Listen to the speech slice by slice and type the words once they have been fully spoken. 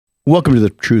Welcome to the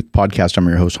Truth Podcast. I'm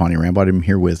your host, Hani Rambod. I'm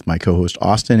here with my co-host,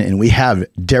 Austin, and we have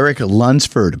Derek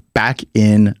Lunsford back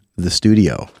in the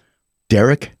studio.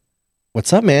 Derek?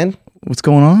 What's up, man? What's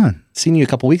going on? Seen you a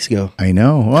couple weeks ago. I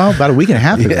know. Well, about a week and a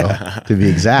half ago, to be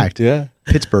exact. Yeah.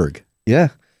 Pittsburgh. Yeah.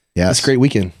 Yes. It's a great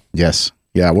weekend. Yes.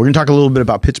 Yeah. We're going to talk a little bit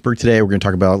about Pittsburgh today. We're going to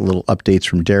talk about little updates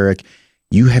from Derek.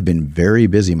 You have been very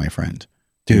busy, my friend.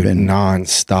 Dude,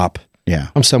 nonstop. Yeah.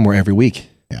 I'm somewhere every week.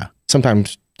 Yeah.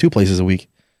 Sometimes 2 places a week.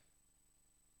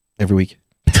 Every week.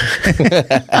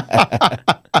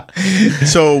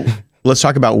 So let's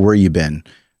talk about where you've been.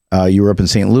 You were up in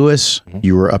St. Louis. Mm-hmm.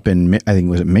 You were up in, I think,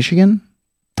 was it Michigan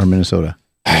or Minnesota?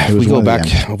 If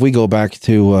we go back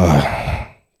to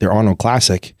their Arnold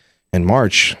Classic in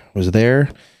March, I was there.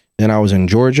 Then I was in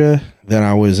Georgia. Then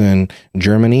I was in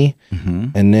Germany. Mm-hmm.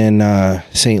 And then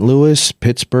St. Louis,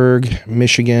 Pittsburgh,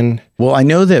 Michigan. Well, I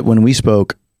know that when we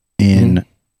spoke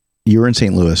you were in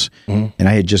St. Louis, and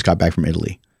I had just got back from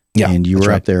Italy. Yeah, and you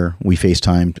were up there. We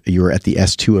FaceTimed. You were at the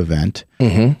S2 event.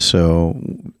 Mm-hmm. So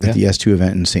at the S2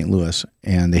 event in St. Louis,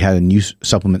 and they had a new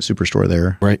supplement superstore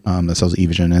there, right? That sells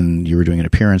Evogen, and you were doing an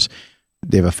appearance.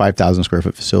 They have a 5,000 square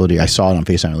foot facility. I saw it on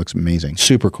FaceTime. It looks amazing.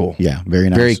 Super cool. Yeah, very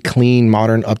nice. Very clean,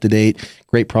 modern, up to date.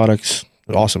 Great products.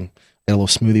 Awesome. Had a little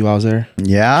smoothie while I was there.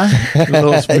 Yeah, a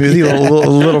little smoothie, a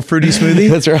little fruity smoothie.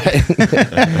 That's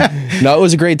right. No, it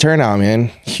was a great turnout, man.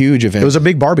 Huge event. It was a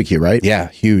big barbecue, right? Yeah,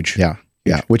 huge. Yeah.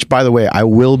 Yeah, which, by the way, I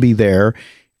will be there.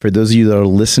 For those of you that are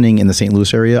listening in the St.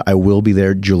 Louis area, I will be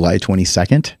there July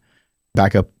 22nd.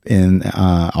 Back up in,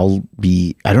 I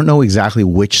don't know exactly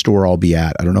which store I'll be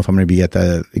at. I don't know if I'm going to be at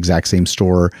the exact same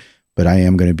store, but I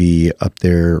am going to be up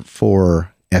there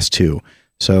for S2.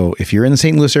 So if you're in the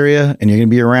St. Louis area and you're going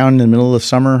to be around in the middle of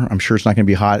summer, I'm sure it's not going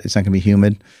to be hot. It's not going to be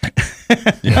humid.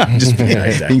 I'm just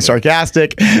being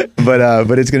sarcastic, but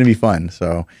it's going to be fun.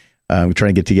 So we're trying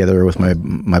to get together with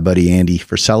my buddy Andy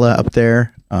Frisella up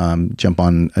there, jump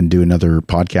on and do another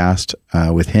podcast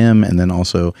with him, and then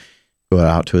also go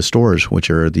out to his stores, which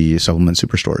are the supplement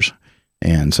superstores.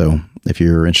 And so if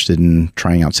you're interested in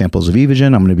trying out samples of Evogen,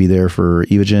 I'm going to be there for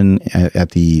Evogen at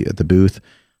the booth.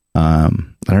 I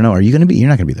don't know. Are you going to be? You're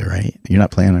not going to be there, right? You're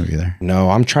not planning to be there. No,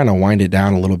 I'm trying to wind it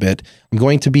down a little bit. I'm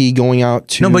going to be going out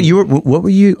to. No, but you were. What were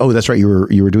you? Oh, that's right.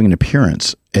 You were doing an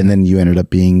appearance, and then you ended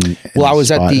up being. Well, I was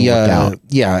at the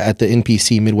at the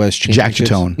NPC Midwest Championships. Jack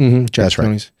Chatone. Mm-hmm, that's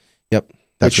right. Yep,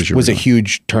 which was a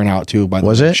huge turnout too. By the way,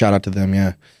 was it? Shout out to them.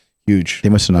 Yeah, huge. They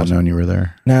must have not known you were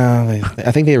there. No,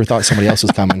 I think they ever thought somebody else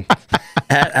was coming.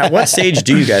 At what stage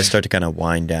do you guys start to kind of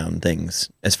wind down things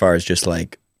as far as just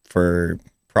like for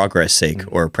progress sake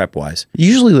or prep wise?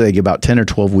 Usually like about 10 or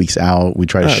 12 weeks out, we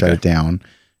try to shut it down.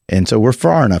 And so we're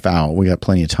far enough out. We got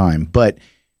plenty of time. But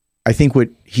I think what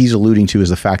he's alluding to is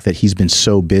the fact that he's been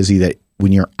so busy that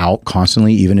when you're out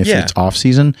constantly, even if it's off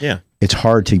season, it's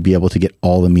hard to be able to get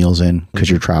all the meals in because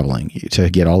you're traveling, to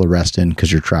get all the rest in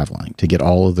because you're traveling, to get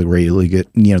all of the really good,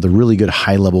 the really good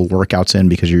high level workouts in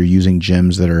because you're using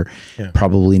gyms that are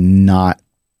probably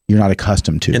you're not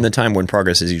accustomed to. In the time when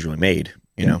progress is usually made.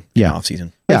 Off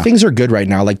season. Yeah. Things are good right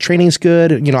now. Like training's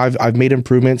good. I've made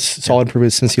improvements, solid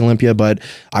improvements since the Olympia, but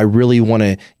I really want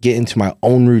to get into my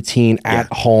own routine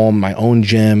at home, my own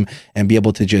gym, and be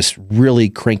able to just really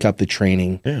crank up the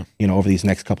training, over these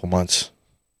next couple months.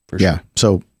 For sure.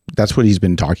 So that's what he's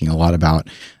been talking a lot about.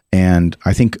 And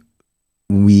I think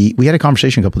we had a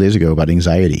conversation a couple of days ago about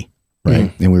anxiety.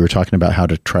 Right. Mm-hmm. And we were talking about how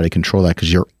to try to control that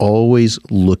because you're always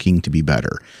looking to be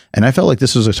better. And I felt like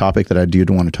this was a topic that I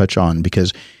did want to touch on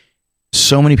because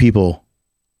so many people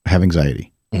have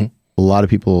anxiety. Mm-hmm. A lot of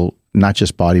people, not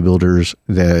just bodybuilders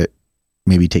that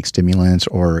maybe take stimulants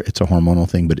or it's a hormonal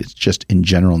thing, but it's just in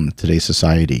general in today's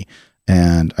society.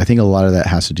 And I think a lot of that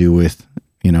has to do with,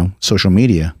 social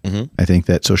media. Mm-hmm. I think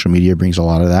that social media brings a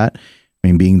lot of that. I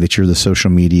mean, being that you're the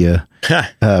social media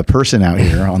person out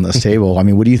here on this table, I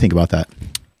mean, what do you think about that?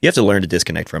 You have to learn to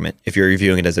disconnect from it if you're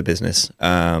reviewing it as a business.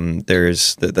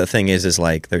 There's the thing is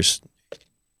like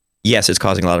yes, it's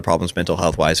causing a lot of problems mental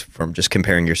health wise from just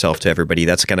comparing yourself to everybody.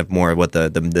 That's kind of more what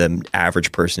the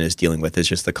average person is dealing with, is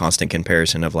just the constant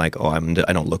comparison of like, I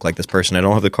don't look like this person. I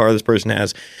don't have the car this person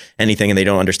has, anything, and they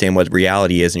don't understand what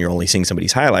reality is, and you're only seeing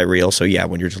somebody's highlight reel. So yeah,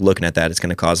 when you're just looking at that, it's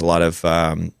going to cause a lot of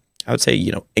I would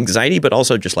say, anxiety, but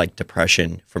also just like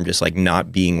depression from just like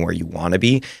not being where you want to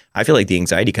be. I feel like the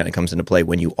anxiety kind of comes into play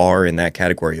when you are in that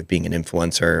category of being an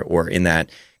influencer or in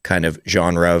that kind of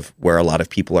genre of where a lot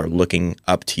of people are looking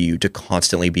up to you to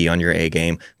constantly be on your A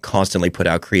game, constantly put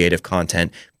out creative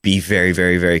content, be very,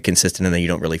 very, very consistent. And then you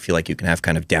don't really feel like you can have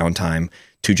kind of downtime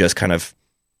to just kind of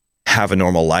have a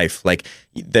normal life. Like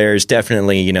there's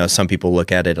definitely, you know, some people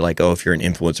look at it like, oh, if you're an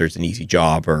influencer, it's an easy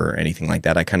job or anything like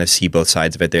that. I kind of see both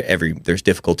sides of it. There's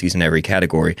difficulties in every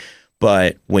category.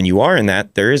 But when you are in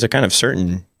that, there is a kind of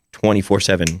certain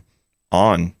 24/7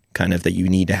 on kind of that you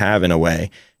need to have in a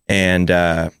way. And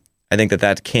I think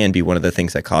that can be one of the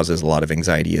things that causes a lot of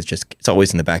anxiety. Is just, it's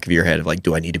always in the back of your head of like,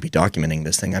 do I need to be documenting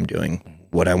this thing I'm doing?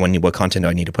 What content do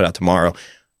I need to put out tomorrow?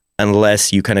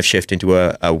 Unless you kind of shift into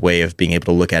a way of being able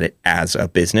to look at it as a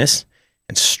business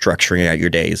and structuring out your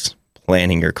days,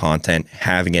 planning your content,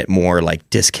 having it more like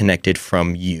disconnected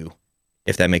from you,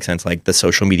 if that makes sense. Like the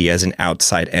social media as an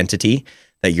outside entity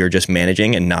that you're just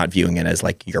managing and not viewing it as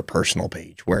like your personal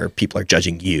page where people are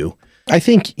judging you. I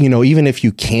think, you know, even if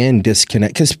you can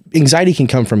disconnect, because anxiety can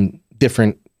come from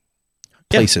different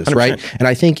places, right? And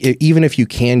I think even if you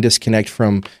can disconnect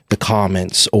from the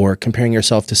comments or comparing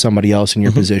yourself to somebody else in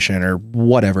your position or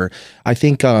whatever, I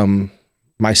think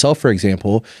myself, for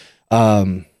example,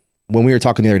 when we were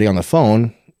talking the other day on the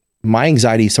phone, my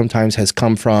anxiety sometimes has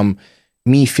come from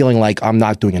me feeling like I'm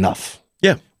not doing enough.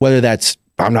 Yeah. Whether that's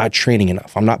I'm not training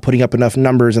enough, I'm not putting up enough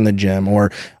numbers in the gym,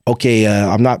 or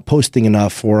I'm not posting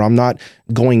enough, or I'm not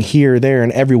going here, there,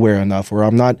 and everywhere enough, or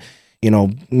I'm not, you know,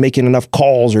 making enough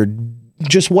calls, or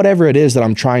just whatever it is that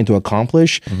I'm trying to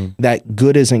accomplish. That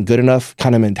good isn't good enough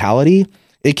kind of mentality,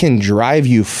 it can drive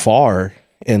you far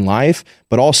in life,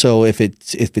 but also if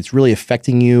it's really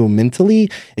affecting you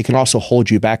mentally, it can also hold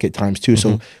you back at times too.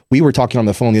 So we were talking on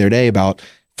the phone the other day about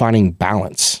finding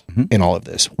balance in all of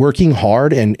this, working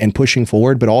hard and pushing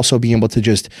forward, but also being able to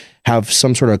just have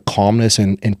some sort of calmness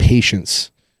and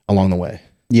patience along the way.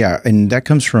 Yeah. And that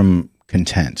comes from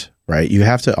content, right? You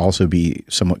have to also be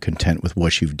somewhat content with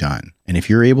what you've done. And if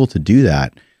you're able to do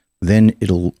that, then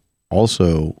it'll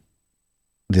also,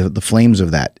 the flames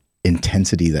of that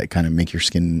intensity that kind of make your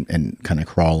skin and kind of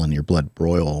crawl and your blood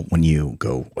broil when you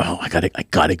go, well, I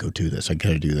gotta go do this. I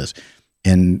gotta do this.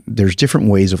 And there's different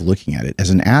ways of looking at it. As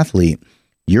an athlete,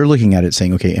 you're looking at it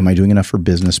saying, okay, am I doing enough for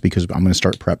business because I'm going to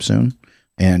start prep soon?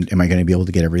 And am I going to be able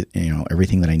to get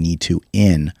everything that I need to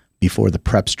in before the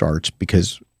prep starts?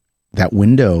 Because that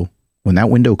window, when that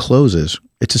window closes,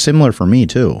 it's similar for me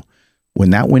too.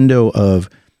 When that window of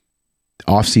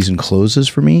off season closes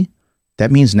for me,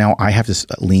 that means now I have to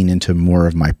lean into more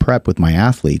of my prep with my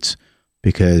athletes,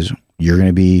 because you're going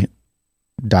to be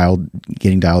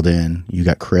getting dialed in. You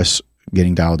got Chris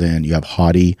getting dialed in. You have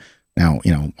Hottie now,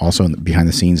 you know, also behind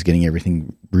the scenes getting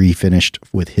everything refinished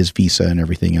with his visa and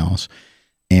everything else.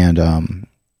 And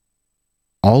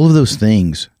all of those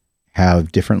things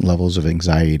have different levels of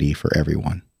anxiety for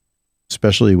everyone.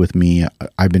 Especially with me,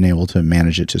 I've been able to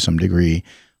manage it to some degree.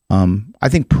 I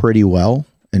think pretty well,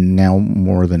 and now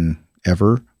more than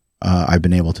ever, I've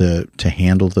been able to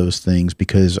handle those things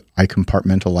because I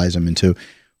compartmentalize them into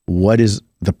what is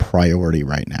the priority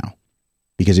right now.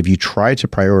 Because if you try to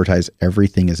prioritize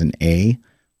everything as an A,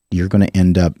 you're going to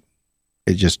end up,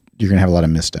 you're going to have a lot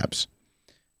of missteps.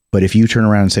 But if you turn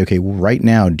around and say, okay, well, right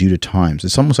now, due to times,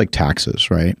 it's almost like taxes,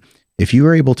 right? If you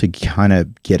are able to kind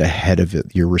of get ahead of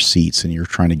it, your receipts, and you're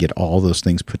trying to get all those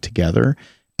things put together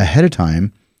ahead of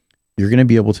time, you're going to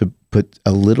be able to put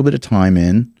a little bit of time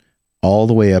in all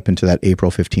the way up into that April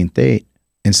 15th date,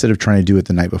 instead of trying to do it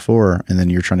the night before, and then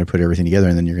you're trying to put everything together,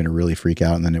 and then you're going to really freak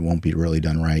out, and then it won't be really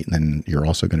done right, and then you're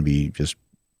also going to be just,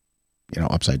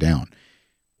 upside down.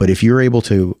 But if you're able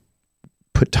to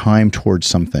put time towards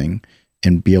something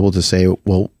and be able to say,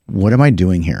 well, what am I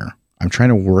doing here? I'm trying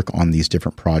to work on these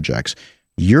different projects.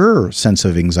 Your sense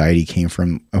of anxiety came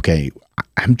from, okay,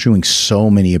 I'm doing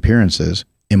so many appearances.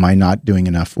 Am I not doing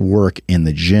enough work in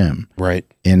the gym? Right.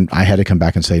 And I had to come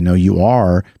back and say, no, you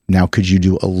are. Now, could you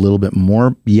do a little bit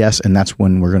more? Yes. And that's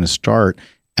when we're going to start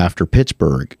after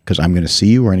Pittsburgh, because I'm going to see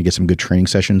you. We're going to get some good training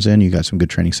sessions in. You got some good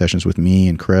training sessions with me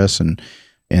and Chris and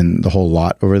the whole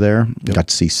lot over there. Yep. Got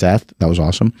to see Seth. That was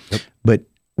awesome. Yep. But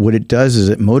what it does is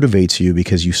it motivates you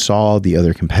because you saw the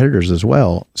other competitors as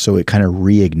well. So it kind of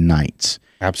reignites.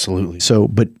 Absolutely. So,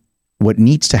 but what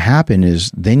needs to happen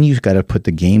is then you've got to put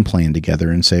the game plan together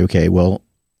and say, okay, well,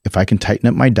 if I can tighten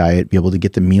up my diet, be able to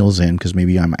get the meals in, because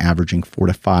maybe I'm averaging 4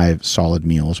 to 5 solid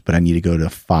meals, but I need to go to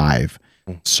 5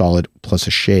 solid plus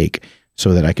a shake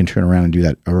so that I can turn around and do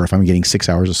that. Or if I'm getting 6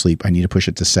 hours of sleep, I need to push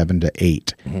it to 7 to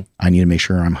 8. I need to make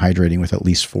sure I'm hydrating with at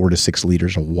least 4 to 6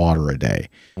 liters of water a day.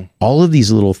 All of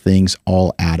these little things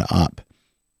all add up.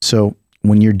 So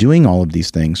when you're doing all of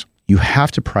these things, you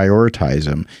have to prioritize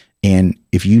them. And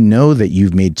if you know that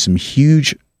you've made some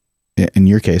huge, in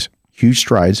your case, huge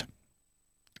strides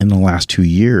in the last 2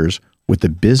 years with the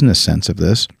business sense of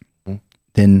this,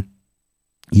 then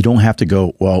You don't have to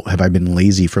go, well, have I been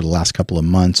lazy for the last couple of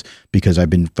months because I've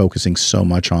been focusing so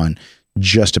much on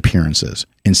just appearances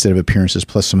instead of appearances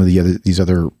plus some of these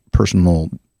other personal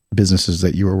businesses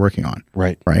that you were working on.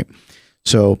 Right. Right.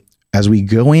 So as we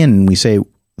go in and we say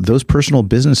those personal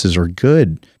businesses are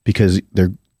good because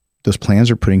those plans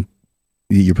you're putting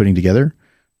together,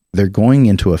 they're going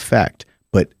into effect,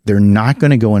 but they're not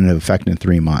going to go into effect in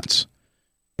 3 months.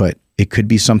 But it could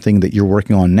be something that you're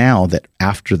working on now that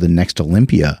after the next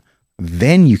Olympia,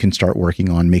 then you can start working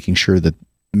on making sure that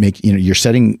you're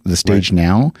setting the stage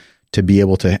now to be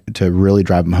able to really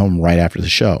drive them home right after the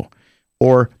show.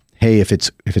 Or hey, if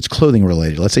it's clothing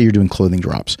related, let's say you're doing clothing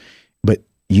drops, but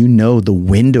the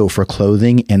window for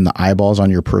clothing and the eyeballs on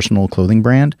your personal clothing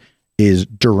brand is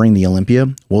during the Olympia.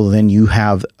 Well, then you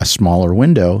have a smaller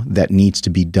window that needs to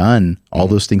be done. All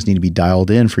those things need to be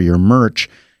dialed in for your merch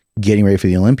getting ready for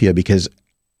the Olympia, because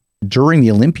during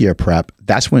the Olympia prep,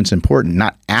 that's when it's important,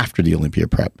 not after the Olympia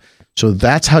prep. So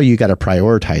that's how you got to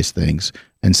prioritize things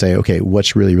and say, okay,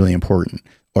 what's really, really important?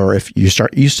 Or if you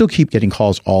still keep getting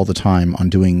calls all the time on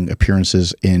doing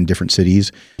appearances in different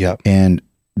cities. Yep. And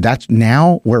that's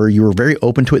now where you were very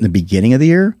open to it in the beginning of the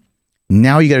year.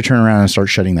 Now you got to turn around and start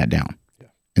shutting that down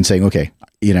and saying, okay,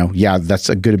 that's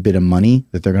a good bit of money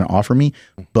that they're going to offer me,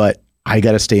 but I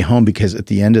got to stay home because at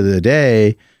the end of the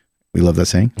day, we love that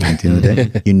saying, at the end of the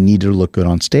day, you need to look good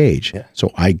on stage. Yeah.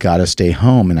 So I got to stay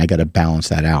home and I got to balance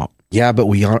that out. Yeah, but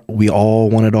we all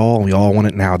want it all, and we all want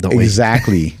it now, don't we?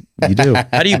 Exactly. You do.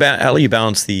 How do you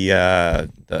balance the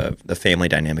family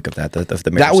dynamic of that? The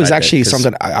that was actually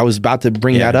something I was about to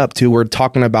bring that up too. We're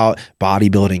talking about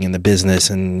bodybuilding and the business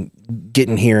and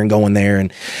getting here and going there,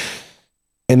 and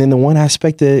then the one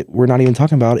aspect that we're not even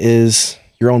talking about is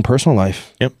your own personal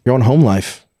life, your own home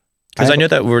life. Because I know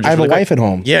that I have a wife at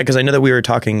home. Yeah, because I know that we were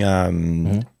talking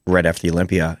right after the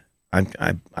Olympia.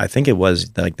 I think it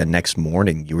was like the next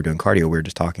morning you were doing cardio. We were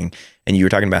just talking, and you were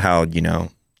talking about how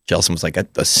Jelson was like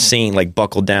a saint, like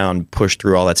buckled down, pushed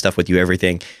through all that stuff with you,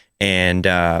 everything. And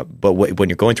but when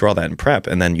you're going through all that in prep,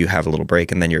 and then you have a little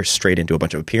break, and then you're straight into a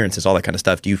bunch of appearances, all that kind of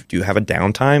stuff. Do you have a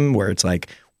downtime where it's like,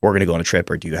 we're going to go on a trip,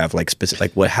 or do you have like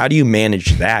specific, like how do you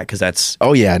manage that? Because that's,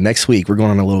 oh yeah, next week we're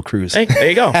going on a little cruise. Hey, there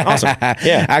you go. Awesome.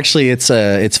 Yeah. Actually, it's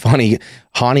funny.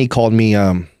 Hani called me,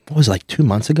 what was it, like 2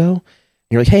 months ago? And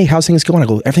you're like, hey, how's things going? I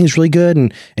go, everything's really good.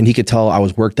 And he could tell I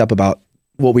was worked up about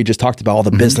what we just talked about, all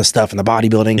the business stuff and the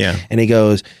bodybuilding. Yeah. And he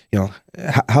goes,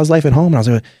 how's life at home? And I was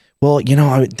like, well,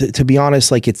 to be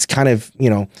honest, like it's kind of,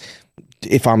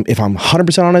 if I'm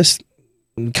 100% honest,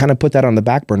 kind of put that on the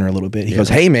back burner a little bit. He goes,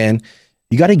 hey man,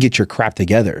 you got to get your crap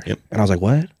together. Yep. And I was like,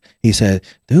 what? He said,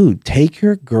 dude, take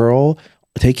your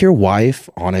wife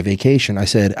on a vacation. I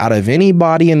said, out of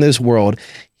anybody in this world,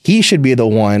 he should be the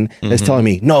one that's telling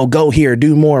me, no, go here,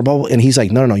 do more, blah, blah. And he's like,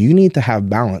 no, you need to have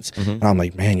balance. And I'm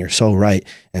like, man, you're so right.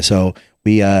 And so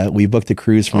we booked a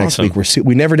cruise for next week.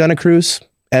 We never done a cruise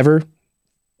ever.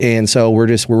 And so we're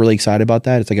really excited about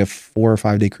that. It's like a 4 or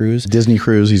 5 day cruise. Disney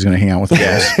cruise. He's going to hang out with the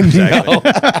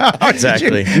guys.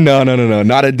 Exactly. No,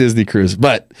 not a Disney cruise.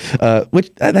 But which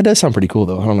that does sound pretty cool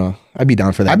though. I don't know. I'd be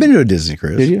down for that. I've been to a Disney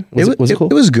cruise. Did you? Was it cool?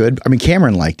 It was good. I mean,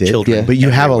 Cameron liked it. Children but you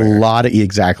have a lot of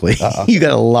exactly. You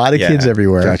got a lot of kids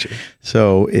everywhere. Gotcha.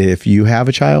 So if you have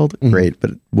a child, great.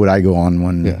 But would I go on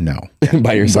one? Yeah. No.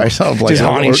 By yourself. Like, just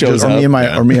Hani shows up.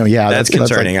 Or me. Yeah, that's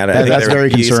concerning. That's very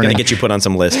concerning. It's going to get you put on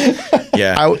some list.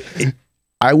 Yeah.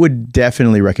 I would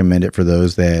definitely recommend it for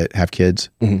those that have kids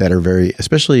that are very,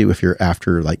 especially if you're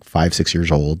after like 5-6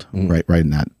 years old, right in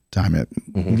that time. A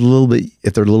little bit,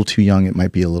 if they're a little too young, it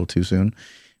might be a little too soon.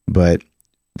 But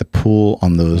the pool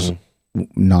on those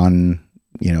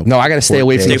no, I got to stay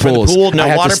away from the pools.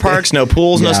 No water parks, no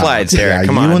pools, no slides. Derek,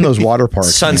 come on. You and those water parks.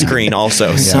 Sunscreen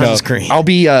also. Sunscreen. No,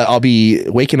 I'll be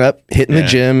waking up, hitting the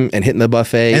gym, and hitting the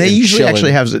buffet. And they usually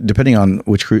actually have, depending on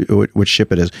which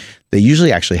ship it is, they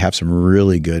usually actually have some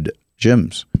really good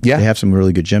gyms. Yeah, they have some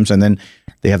really good gyms, and then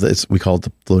they have we call it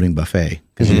the floating buffet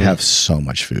because you have so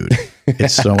much food.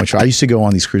 It's so much. I used to go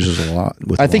on these cruises a lot.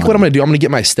 I think what I'm going to do, I'm going to get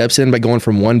my steps in by going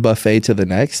from one buffet to the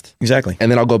next. Exactly.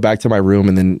 And then I'll go back to my room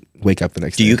and then wake up the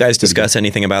next day. Do you guys discuss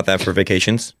anything about that for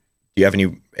vacations? Do you have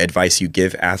any advice you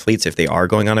give athletes if they are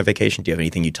going on a vacation? Do you have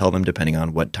anything you tell them depending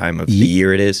on what time of the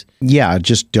year it is? Yeah,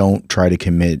 just don't try to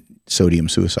commit sodium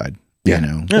suicide.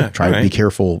 Try to be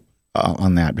careful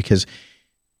on that, because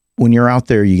when you're out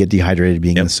there, you get dehydrated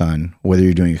being in the sun, whether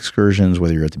you're doing excursions,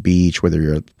 whether you're at the beach, whether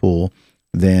you're at the pool,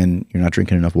 then you're not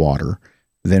drinking enough water.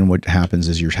 Then what happens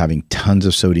is you're having tons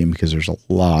of sodium because there's a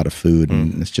lot of food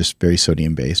and it's just very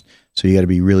sodium based. So you got to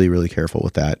be really, really careful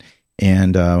with that.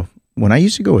 And when I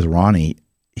used to go with Ronnie,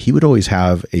 he would always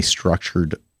have a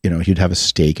structured he'd have a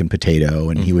steak and potato,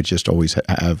 and he would just always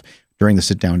have, during the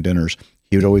sit down dinners,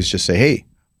 he would always just say, hey,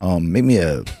 make me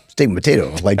a steak and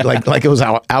potato, like it was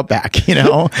Outback,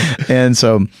 and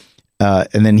so.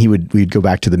 And then we'd go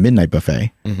back to the midnight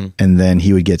buffet, and then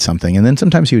he would get something, and then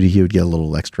sometimes he would get a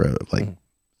little extra, like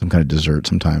some kind of dessert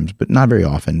sometimes, but not very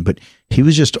often. But he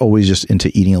was just always just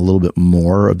into eating a little bit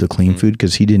more of the clean food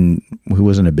because he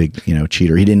wasn't a big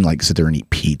cheater. He didn't like sit there and eat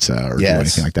pizza or do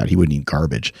anything like that. He wouldn't eat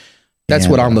garbage. That's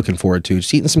what I'm looking forward to.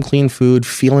 Just eating some clean food,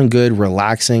 feeling good,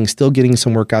 relaxing, still getting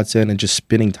some workouts in, and just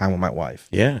spending time with my wife.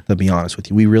 Yeah. To be honest with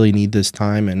you, we really need this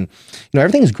time. And,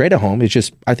 everything's great at home. It's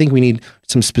just, I think we need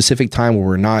some specific time where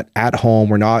we're not at home.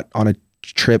 We're not on a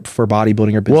trip for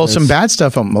bodybuilding or business. Well, some bad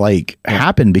stuff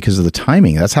happened because of the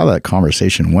timing. That's how that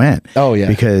conversation went. Oh, yeah.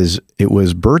 Because it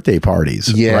was birthday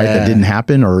parties, right? That didn't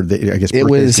happen, or I guess it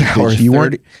was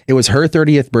it was her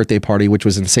 30th birthday party, which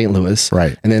was in St. Louis,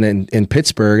 right? And then in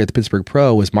Pittsburgh at the Pittsburgh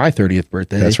Pro was my 30th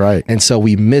birthday. That's right. And so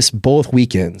we missed both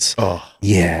weekends. Oh,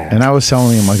 yeah. And I was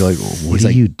telling him like, what are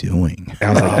you doing?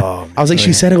 I was like,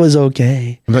 she said it was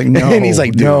okay. I'm like, no. And he's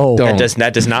like, no,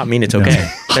 that does not mean it's okay.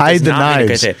 Hide the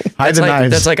knives. Hide the knives.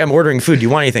 That's like I'm ordering food. Do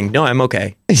you want anything? No, I'm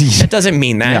okay. That doesn't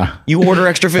mean that. Yeah. You order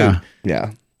extra food.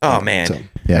 Yeah. Oh man. So,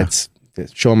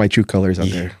 it's showing my true colors out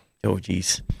there. Oh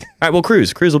geez. All right. Well,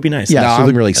 cruise will be nice. Yeah.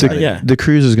 I'm really excited. The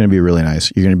cruise is going to be really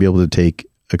nice. You're going to be able to take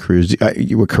a cruise.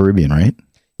 You were Caribbean, right?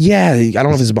 Yeah, I don't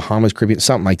know if it's Bahamas, Caribbean,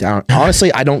 something like that.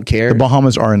 Honestly, I don't care. The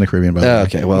Bahamas are in the Caribbean, by the way.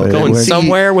 Okay, well, going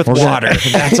somewhere with water.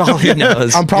 That's all he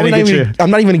knows. I'm probably not even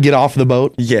going to get off the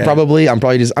boat. Yeah, probably. I'm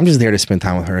just there to spend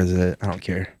time with her. Is it? I don't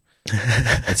care.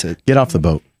 That's it. Get off the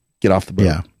boat. Get off the boat.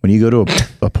 Yeah, when you go to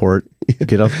a port,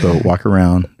 get off the boat, walk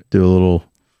around, do a little.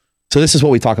 So this is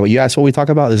what we talk about. You asked what we talk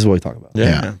about. This is what we talk about.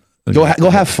 Yeah. Go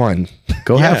have fun.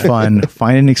 Go have fun.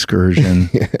 Find an excursion.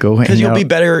 Go hang out. Because you'll be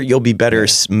better. You'll be better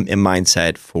in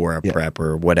mindset for a prep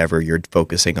or whatever you're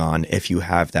focusing on if you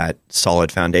have that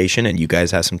solid foundation and you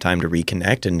guys have some time to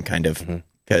reconnect and kind of.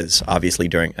 Because obviously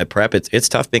during a prep, it's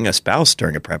tough being a spouse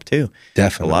during a prep too.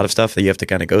 Definitely, a lot of stuff that you have to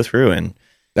kind of go through, and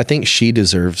I think she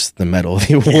deserves the medal of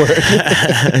the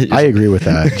award. I agree with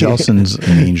that. Jelson's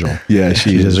an angel. Yeah,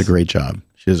 she does a great job.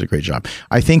 She does a great job.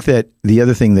 I think that the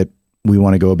other thing that we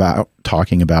want to go about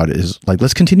talking about is like,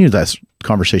 let's continue this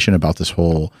conversation about this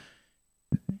whole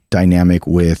dynamic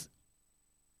with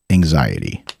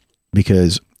anxiety,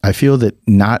 because I feel that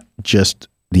not just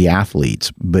the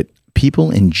athletes, but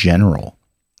people in general,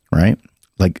 right?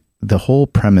 Like the whole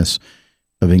premise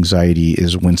of anxiety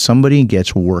is when somebody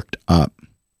gets worked up,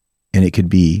 and it could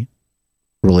be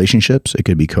relationships, it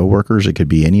could be coworkers, it could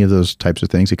be any of those types of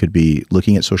things. It could be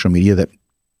looking at social media that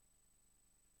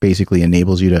basically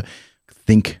enables you to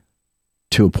think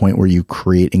to a point where you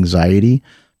create anxiety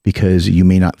because you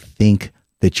may not think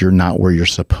that you're not where you're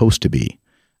supposed to be.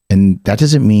 And that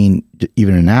doesn't mean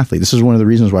even an athlete. This is one of the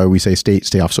reasons why we say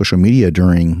stay off social media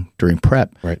during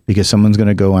prep, right? Because someone's going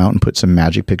to go out and put some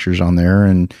magic pictures on there,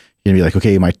 and you're gonna be like,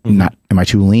 okay, am I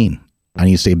too lean? I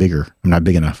need to stay bigger. I'm not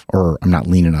big enough, or I'm not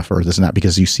lean enough, or this and that.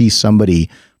 Because you see somebody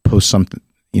post something,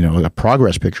 a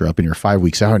progress picture up, and you're 5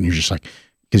 weeks out, and you're just like,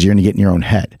 because you're going to get in your own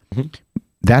head. Mm-hmm.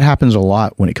 That happens a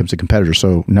lot when it comes to competitors.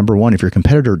 So number one, if you're a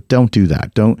competitor, don't do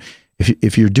that.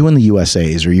 If you're doing the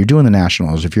USAs or you're doing the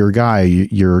nationals, if you're a guy,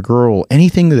 you're a girl,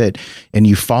 anything that, and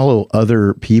you follow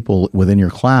other people within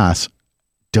your class,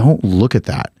 don't look at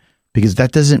that, because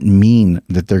that doesn't mean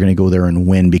that they're going to go there and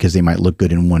win because they might look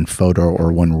good in one photo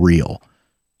or one reel.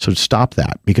 So stop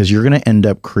that, because you're going to end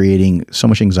up creating so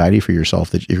much anxiety for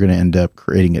yourself that you're going to end up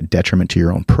creating a detriment to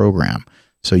your own program.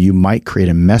 So you might create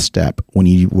a misstep when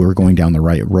you were going down the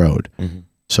right road. Mm-hmm.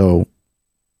 So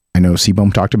I know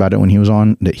Seabohm talked about it when he was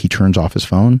on, that he turns off his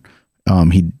phone.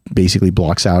 He basically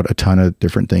blocks out a ton of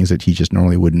different things that he just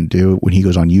normally wouldn't do. When he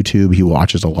goes on YouTube, he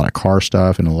watches a lot of car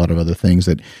stuff and a lot of other things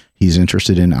that he's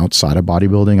interested in outside of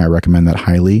bodybuilding. I recommend that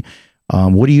highly.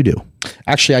 What do you do?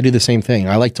 Actually, I do the same thing.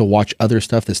 I like to watch other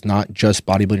stuff that's not just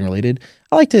bodybuilding related.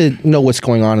 I like to know what's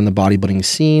going on in the bodybuilding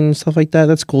scene, stuff like that.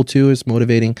 That's cool too. It's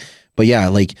motivating. But yeah,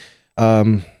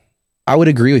 I would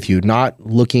agree with you. Not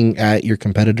looking at your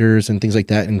competitors and things like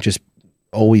that and just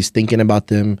always thinking about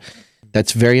them.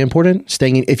 That's very important.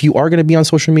 If you are going to be on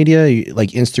social media,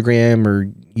 like Instagram or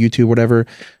YouTube, whatever,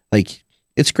 like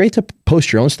it's great to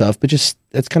post your own stuff, but just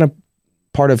that's kind of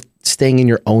part of staying in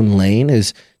your own lane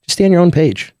is just stay on your own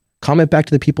page. Comment back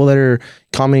to the people that are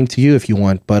commenting to you if you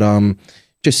want. But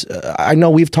I know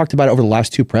we've talked about it over the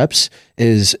last two preps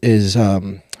is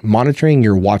monitoring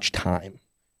your watch time,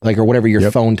 or whatever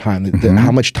your phone time,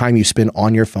 how much time you spend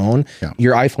on your phone. Yeah.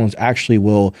 Your iPhones actually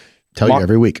will tell you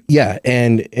every week. Yeah,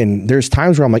 and there's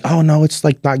times where I'm like, oh no, it's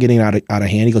like not getting out of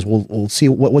hand. He goes, well, we'll see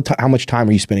how much time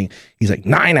are you spending? He's like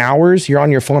 9 hours. You're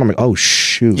on your phone. I'm like, oh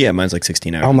shoot. Yeah, mine's like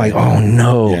 16 hours. I'm like, oh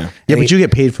no. Yeah, but you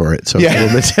get paid for it, so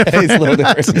yeah, it's a little bit different. it's a little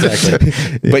different.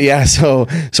 Exactly. But yeah, so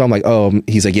I'm like, oh,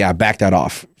 he's like, yeah, back that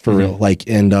off for real. Like,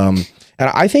 and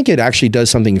I think it actually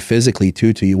does something physically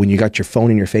too to you when you got your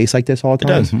phone in your face like this all the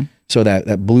time. It does. So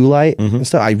that blue light and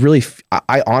stuff,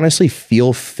 I honestly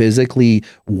feel physically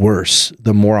worse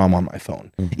the more I'm on my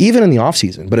phone, even in the off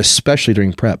season, but especially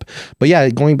during prep. But yeah,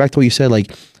 going back to what you said,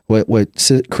 like what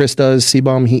Chris does,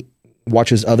 C-Bomb, he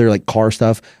watches other like car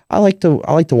stuff. I like to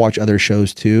watch other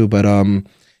shows too, but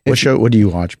what do you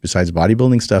watch besides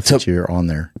bodybuilding stuff that you're on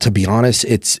there? To be honest,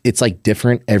 it's like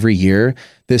different every year.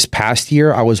 This past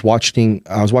year, I was watching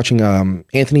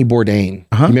Anthony Bourdain.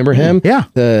 You remember him? Yeah.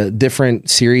 The different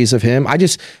series of him. I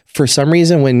just, for some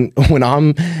reason, when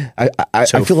I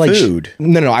feel like food.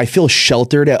 No, I feel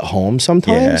sheltered at home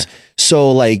sometimes. Yeah.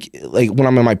 So like when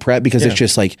I'm in my prep, because it's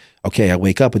just like, okay, I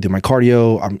wake up, I do my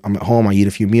cardio, I'm at home, I eat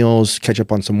a few meals, catch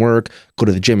up on some work, go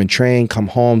to the gym and train, come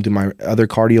home, do my other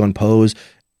cardio and pose,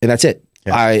 and that's it.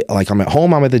 Yeah. I'm at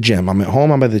home, I'm at the gym. I'm at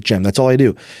home, I'm at the gym. That's all I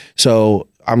do. So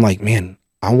I'm like, man,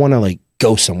 I want to like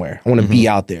go somewhere. I want to be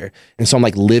out there. And so I'm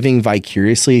like living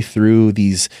vicariously through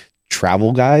these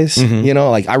travel guys, you know,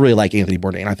 like I really like Anthony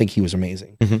Bourdain. I think he was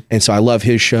amazing. And so I love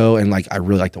his show and like, I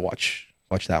really like to watch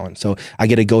that one. So I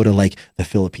get to go to like the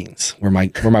Philippines where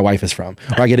my wife is from,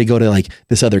 or I get to go to like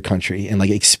this other country and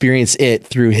like experience it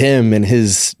through him and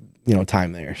his, you know,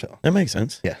 time there. So that makes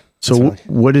sense. Yeah. So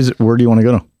where do you want to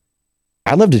go to?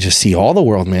 I'd love to just see all the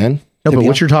world, man. No, but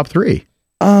what's your top 3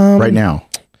 right now?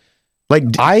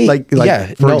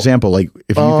 For example, like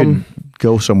if you could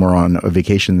go somewhere on a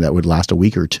vacation that would last a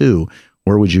week or 2,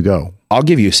 where would you go? I'll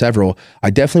give you several.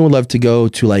 I definitely would love to go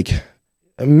to like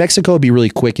Mexico would be really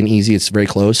quick and easy. It's very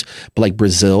close, but like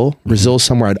Brazil is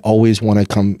somewhere I'd always want to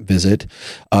come visit.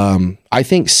 I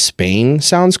think Spain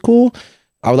sounds cool.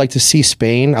 I would like to see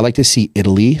Spain. I'd like to see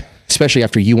Italy, especially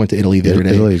after you went to Italy the other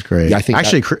day. Italy's great. Yeah, I think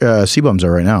actually C-Bum's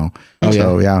there right now. Oh,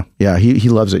 so yeah. He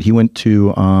loves it. He went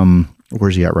to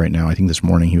where's he at right now? I think this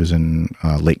morning he was in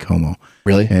Lake Como.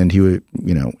 Really? And he would,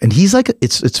 you know, and he's like,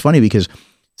 it's funny because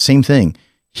same thing.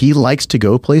 He likes to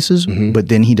go places, but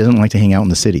then he doesn't like to hang out in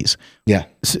the cities. Yeah.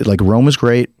 Like Rome is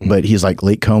great, but he's like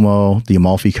Lake Como, the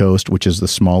Amalfi Coast, which is the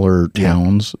smaller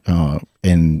towns.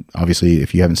 And obviously,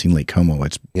 if you haven't seen Lake Como,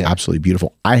 it's absolutely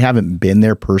beautiful. I haven't been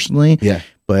there personally,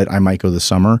 but I might go this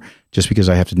summer just because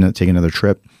I have to take another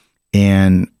trip.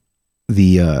 And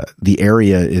the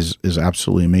area is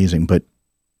absolutely amazing. But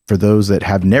for those that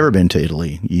have never been to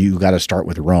Italy, you got to start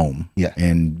with Rome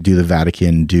and do the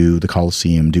Vatican, do the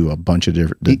Colosseum, do a bunch of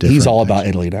different He's all things. About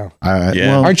Italy now.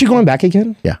 Well, aren't you going back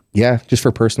again? Yeah. Yeah, just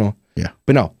for personal. Yeah.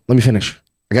 But no, let me finish.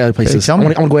 I got other places. Tell me. I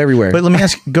want to go everywhere. But let me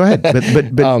ask, go ahead.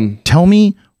 But tell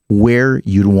me where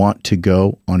you'd want to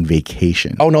go on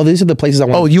vacation. Oh, no, these are the places I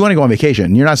want. Oh, you want to go on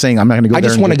vacation. You're not saying I'm not going to go there. I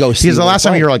just want to go see. Because the last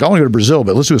time you were like, I want to go to Brazil,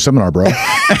 but let's do a seminar, bro.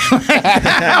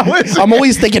 I'm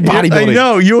always thinking bodybuilding. I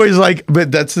know. You always like,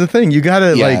 but that's the thing. You got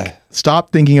to like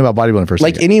stop thinking about bodybuilding for a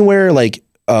second. Like anywhere, like,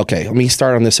 okay, let me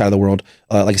start on this side of the world.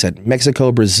 Like I said,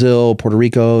 Mexico, Brazil, Puerto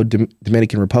Rico,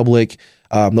 Dominican Republic.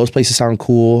 Those places sound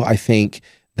cool. I think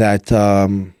that,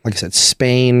 like I said,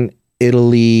 Spain,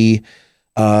 Italy,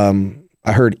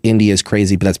 I heard India is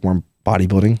crazy, but that's more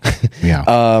bodybuilding. Yeah.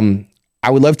 I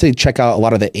would love to check out a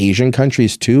lot of the Asian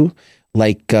countries too.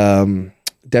 Like,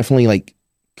 definitely like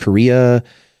Korea,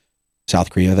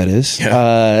 South Korea, that is.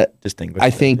 Yeah.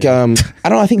 I think, I don't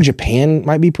know, I think Japan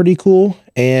might be pretty cool.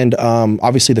 And,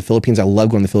 obviously the Philippines, I love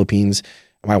going to the Philippines.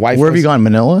 My wife. Where have you gone?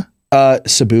 Manila?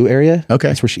 Cebu area. Okay.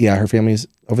 That's where her family's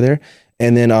over there.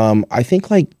 And then, I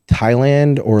think like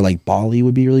Thailand or like Bali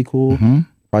would be really cool.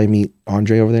 Probably meet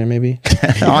Andre over there, maybe.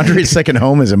 Andre's second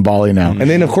home is in Bali now. And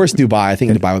then, of course, Dubai. I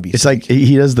think Dubai would be It's sick. Like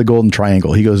he does the golden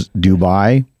triangle. He goes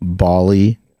Dubai,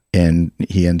 Bali, and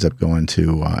he ends up going to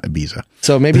Ibiza.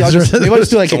 So maybe I'll just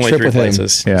do like a trip with him.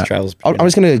 Yeah. I'm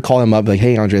just going to call him up like,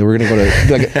 hey, Andre, we're going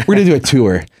to do a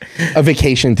tour, a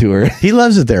vacation tour. He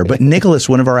loves it there. But Nicholas,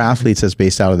 one of our athletes, is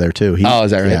based out of there too. Oh,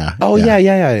 is that right? Yeah. Oh,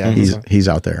 yeah. He's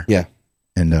out there. Yeah.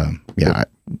 And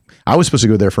I was supposed to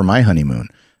go there for my honeymoon.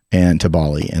 And to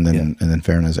Bali, and then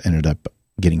Farnaz ended up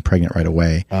getting pregnant right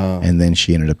away, and then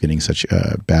she ended up getting such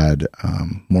a bad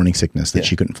morning sickness that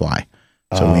she couldn't fly.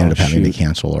 So we ended up having to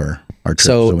cancel our trip.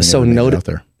 So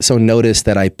notice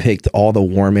that I picked all the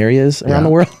warm areas around the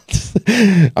world.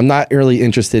 I'm not really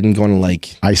interested in going to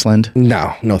like Iceland.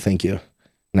 No, thank you.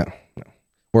 No.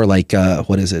 Or like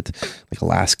what is it? Like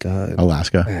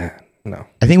Alaska. no.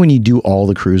 I think when you do all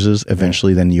the cruises,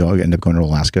 eventually then you all end up going to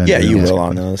Alaska. Yeah, you will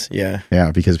on those. Yeah.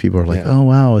 Yeah, because people are like, oh,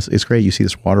 wow, it's great. You see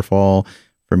this waterfall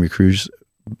from your cruise,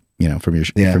 you know, from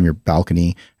your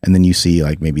balcony, and then you see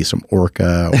like maybe some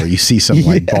orca or you see some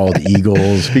like bald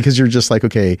eagles because you're just like,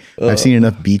 okay, I've seen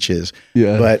enough beaches.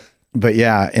 Yeah. But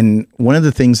yeah, and one of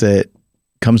the things that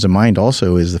comes to mind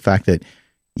also is the fact that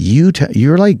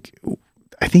you're like,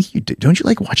 I think don't you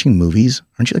like watching movies?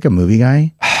 Aren't you like a movie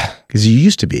guy? Because you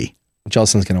used to be.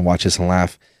 Jelson's going to watch this and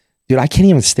laugh. Dude, I can't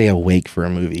even stay awake for a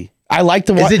movie. I like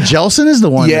to watch. Is it Jelson is the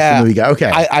one that's the movie guy? Okay.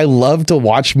 I love to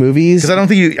watch movies. Because I don't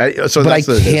think you... but I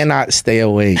cannot stay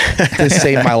awake to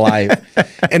save my life.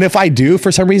 And if I do,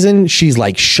 for some reason, she's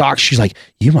like shocked. She's like,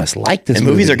 you must like this and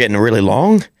movie. Movies are getting really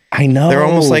long. I know. They're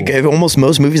almost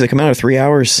most movies that come out are 3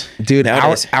 hours. Dude,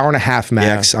 hour and a half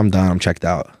max. Yeah. I'm done. I'm checked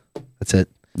out. That's it.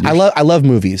 I love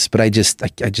movies, but I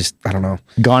don't know.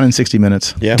 Gone in 60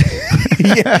 minutes. Yeah.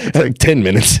 Like 10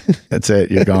 minutes. That's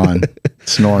it. You're gone.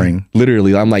 Snoring.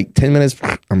 Literally. I'm like 10 minutes.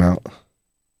 I'm out.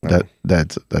 No.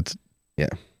 That's yeah.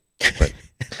 But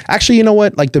actually, you know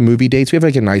what? Like the movie dates, we have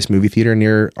like a nice movie theater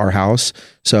near our house.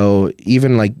 So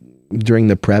even like during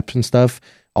the prep and stuff,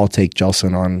 I'll take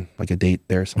Jelson on like a date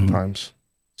there sometimes.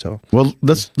 So, well,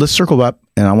 let's circle back,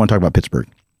 and I want to talk about Pittsburgh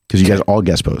because you guys all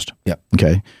guest post. Yeah.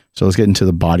 Okay. So let's get into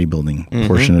the bodybuilding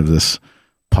portion of this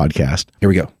podcast. Here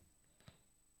we go.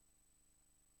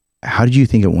 How did you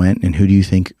think it went, and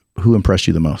who impressed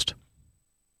you the most?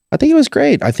 I think it was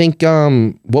great. I think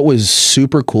what was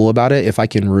super cool about it, if I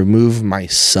can remove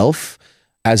myself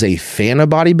as a fan of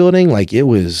bodybuilding, like it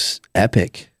was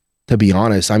epic, to be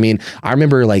honest. I mean, I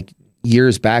remember like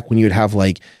years back when you would have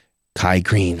like Kai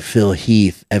Green, Phil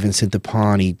Heath, Evan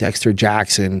Sintapani, Dexter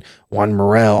Jackson, Juan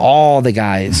Morel, all the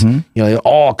guys, you know, they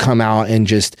all come out and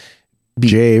just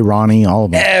Jay, Ronnie, all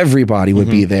of them. Everybody would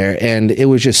be there. And it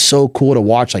was just so cool to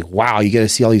watch. Like, wow, you get to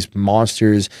see all these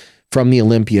monsters from the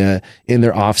Olympia in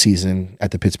their off season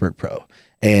at the Pittsburgh Pro.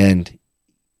 And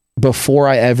before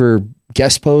I ever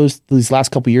guest posed these last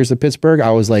couple of years at Pittsburgh,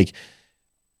 I was like,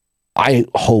 I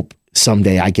hope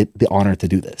someday I get the honor to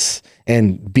do this.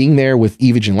 And being there with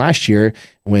Evagen last year,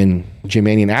 when Jim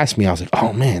Mannion asked me, I was like,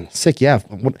 oh man, sick. Yeah.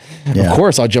 Of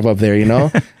course I'll jump up there, you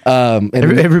know? And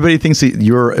everybody thinks it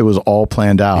was all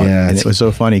planned out. Yeah, and it was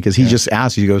so funny because he just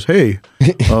asked, he goes, hey,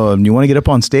 you want to get up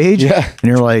on stage? Yeah. And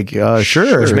you're like,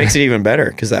 sure. Which makes it even better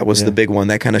because that was the big one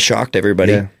that kind of shocked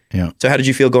everybody. Yeah. So how did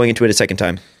you feel going into it a second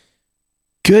time?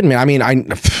 Good, man. I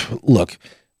mean, look,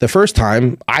 the first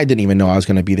time I didn't even know I was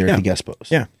going to be there to guest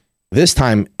post. Yeah. This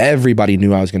time, everybody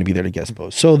knew I was going to be there to guest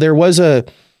post. So there was a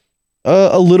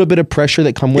little bit of pressure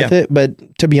that come with it.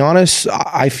 But to be honest,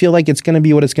 I feel like it's going to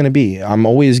be what it's going to be. I'm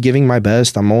always giving my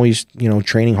best. I'm always,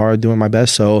 training hard, doing my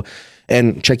best. So,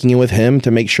 and checking in with him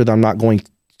to make sure that I'm not going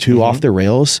too off the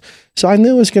rails. So I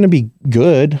knew it was going to be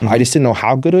good. I just didn't know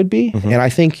how good it would be. And I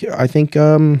think it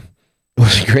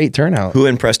was a great turnout. Who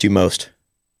impressed you most?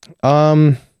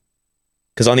 Because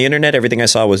on the internet, everything I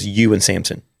saw was you and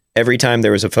Samson. Every time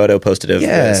there was a photo posted of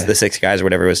the 6 guys or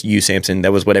whatever, it was you, Samson.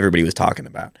 That was what everybody was talking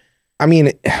about. I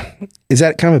mean, is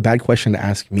that kind of a bad question to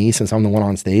ask me since I'm the one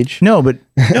on stage? No, but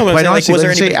quite honestly,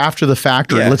 let's say after the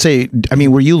fact, or let's say, I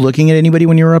mean, were you looking at anybody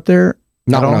when you were up there?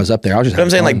 Not when I was up there. I was just. But I'm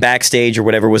saying like backstage or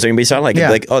whatever. Was there anybody sound like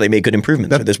oh, they made good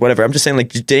improvements or this whatever? I'm just saying like,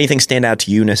 did anything stand out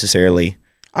to you necessarily?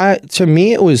 To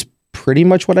me, it was pretty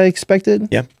much what I expected.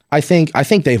 Yeah, I think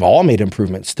they've all made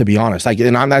improvements. To be honest, like,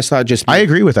 and that's not just me. I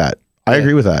agree with that. I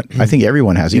agree with that. I think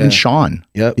everyone has. Even Sean.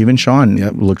 Yep. Even Sean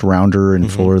looked rounder and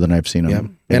fuller than I've seen him. Yep.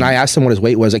 And I asked him what his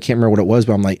weight was. I can't remember what it was,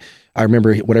 but I'm like, I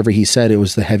remember whatever he said, it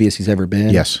was the heaviest he's ever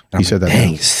been. Yes, he said that.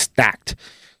 Dang, stacked.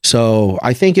 So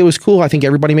I think it was cool. I think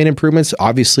everybody made improvements.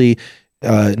 Obviously,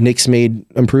 Nick's made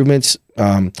improvements.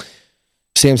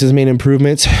 Samson's made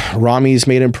improvements. Rami's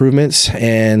made improvements.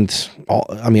 And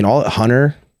all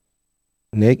Hunter,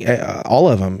 Nick, all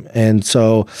of them. And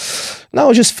so no, it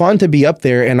was just fun to be up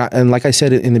there. And like I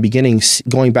said in the beginning,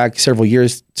 going back several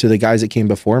years to the guys that came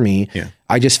before me,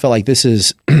 I just felt like this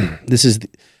is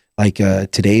like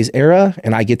today's era,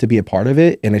 and I get to be a part of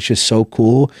it. And it's just so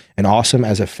cool and awesome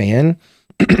as a fan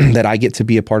that I get to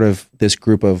be a part of this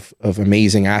group of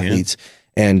amazing athletes.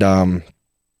 And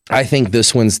I think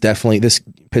this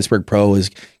Pittsburgh Pro is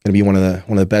going to be one of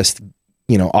the best,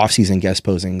 off-season guest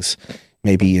posings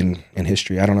maybe in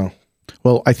history. I don't know.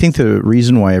 Well, I think the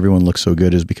reason why everyone looks so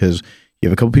good is because you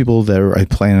have a couple people that are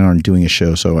planning on doing a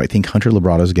show. So I think Hunter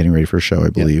Labrada is getting ready for a show, I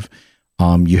believe.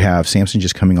 Yep. You have Samson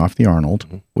just coming off the Arnold,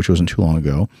 which wasn't too long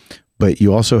ago. But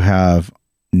you also have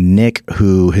Nick,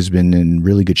 who has been in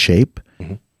really good shape.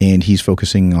 And he's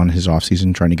focusing on his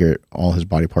offseason, trying to get all his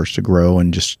body parts to grow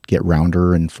and just get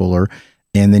rounder and fuller.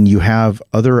 And then you have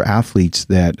other athletes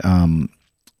that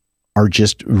are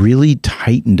just really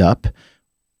tightened up,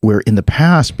 where in the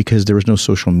past, because there was no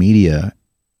social media,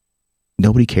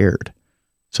 nobody cared.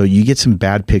 So you get some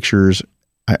bad pictures.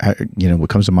 What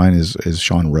comes to mind is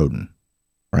Sean Roden,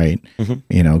 right?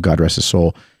 Mm-hmm. God rest his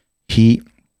soul. He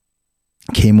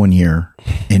came one year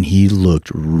and he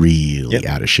looked really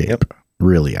out of shape,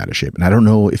 really out of shape. And I don't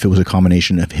know if it was a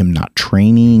combination of him not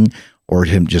training or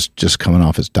him just coming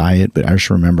off his diet, but I just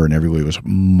remember in every way was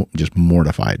just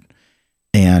mortified.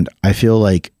 And I feel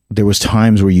like there was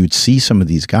times where you'd see some of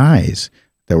these guys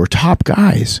that were top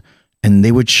guys and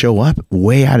they would show up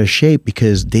way out of shape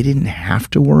because they didn't have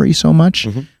to worry so much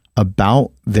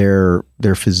about their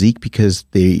physique, because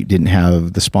they didn't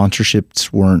have the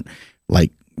sponsorships weren't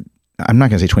like, I'm not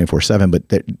going to say 24/7,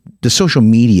 but the social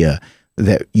media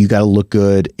that you got to look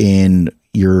good in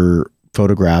your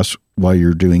photographs while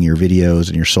you're doing your videos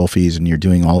and your selfies, and you're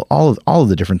doing all of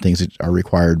the different things that are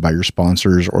required by your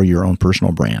sponsors or your own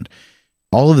personal brand.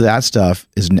 All of that stuff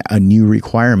is a new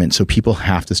requirement. So people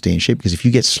have to stay in shape, because if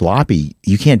you get sloppy,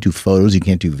 you can't do photos, you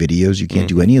can't do videos, you can't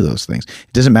do any of those things.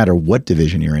 It doesn't matter what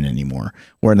division you're in anymore.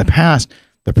 Where in the past,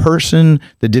 the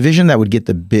division that would get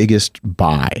the biggest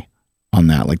buy on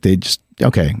that, like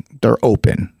they're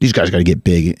open. These guys got to get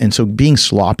big. And so being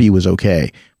sloppy was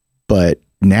okay. But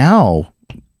now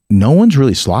no one's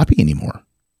really sloppy anymore.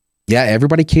 Yeah.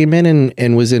 Everybody came in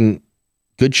and was in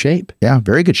good shape. Yeah.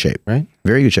 Very good shape. Right.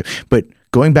 Very good shape. But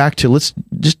going back to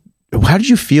how did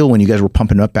you feel when you guys were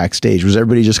pumping up backstage? Was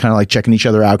everybody just kind of like checking each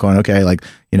other out, going, okay, like,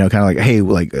 kind of like, hey,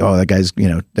 like, oh, that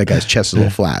guy's chest is a little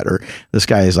flat, or this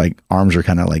guy's like arms are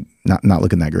kind of like not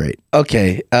looking that great.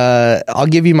 Okay. I'll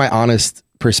give you my honest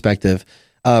perspective.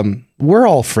 We're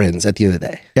all friends at the end of the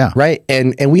day. Yeah. Right.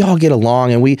 And we all get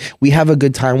along, and we have a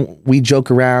good time. We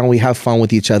joke around, we have fun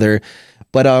with each other.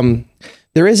 But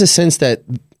there is a sense that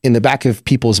in the back of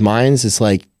people's minds, it's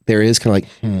like, there is kind of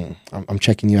like, I'm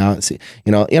checking you out. And see,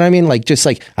 you know what I mean? Like, just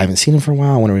like, I haven't seen him for a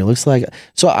while. I wonder what he looks like.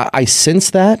 So I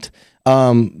sense that.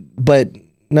 But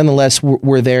nonetheless,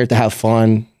 we're there to have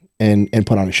fun and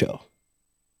put on a show.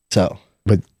 So,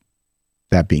 but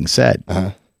that being said,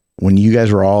 when you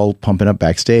guys were all pumping up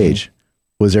backstage,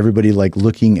 was everybody like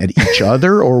looking at each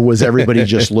other, or was everybody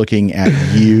just looking at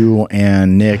you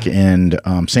and Nick and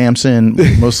Samson?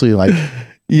 Mostly like,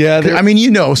 yeah, I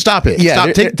mean, stop it. Yeah,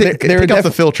 stop. Take off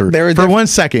the filter for 1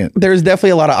 second. There's definitely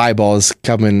a lot of eyeballs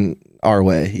coming our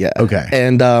way. Yeah. Okay.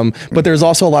 And but there's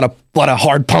also a lot of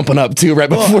hard pumping up too right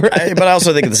before. But I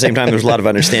also think at the same time, there's a lot of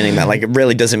understanding that like it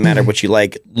really doesn't matter what you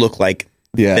look like.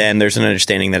 Yeah. Then there's an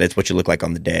understanding that it's what you look like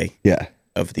on the day. Yeah.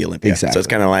 Of the Olympics. Exactly. So it's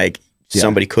kind of like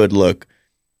somebody could look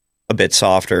a bit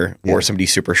softer, or somebody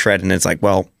super shredded, and it's like,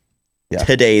 well,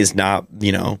 today's not.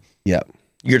 Yeah.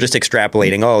 You're just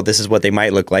extrapolating, oh, this is what they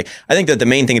might look like. I think that the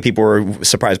main thing that people were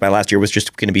surprised by last year was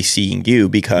just going to be seeing you,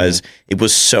 because it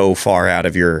was so far out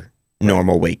of your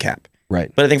normal weight cap. Right.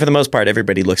 But I think for the most part,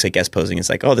 everybody looks at guest posing. It's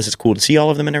like, oh, this is cool to see all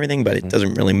of them and everything, but it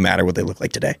doesn't really matter what they look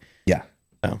like today. Yeah.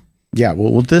 So. Yeah.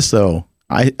 Well, with this though,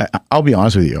 I'll be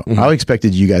honest with you. I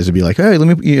expected you guys to be like, hey,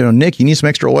 let me, Nick, you need some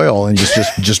extra oil, and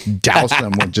just douse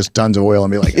them with just tons of oil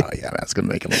and be like, oh yeah, that's gonna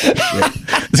make him look like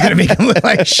shit. It's gonna make him look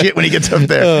like shit when he gets up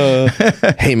there.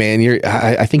 Hey man,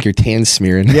 I think you're tan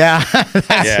smearing. Yeah,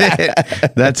 that's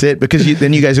it. That's it. Because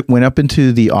then you guys went up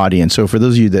into the audience. So for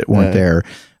those of you that weren't there,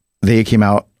 they came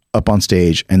out up on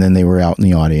stage, and then they were out in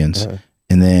the audience,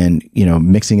 and then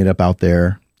mixing it up out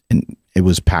there, and it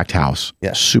was packed house,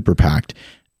 super packed.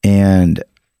 And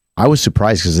I was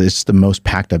surprised, because it's the most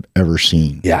packed I've ever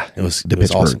seen. Yeah, it was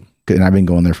Pittsburgh. awesome. And I've been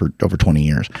going there for over 20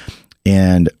 years.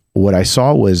 And what I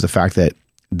saw was the fact that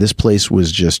this place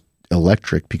was just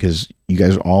electric, because you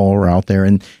guys all are out there.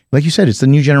 And like you said, it's the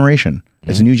new generation.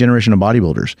 It's a new generation of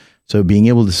bodybuilders. So being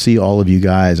able to see all of you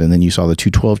guys, and then you saw the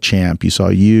 212 champ, you saw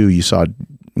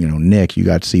Nick, you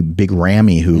got to see Big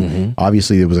Rammy, who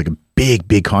obviously there was like a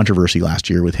big controversy last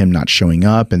year with him not showing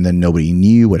up, and then nobody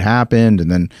knew what happened,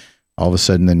 and then all of a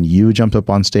sudden then you jumped up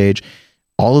on stage.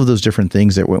 All of those different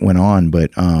things that went on. But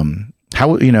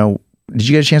how did you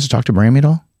get a chance to talk to Rammy at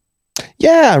all?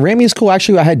 Yeah, Rammy is cool.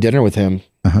 Actually, I had dinner with him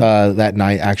that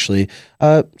night, actually.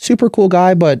 Super cool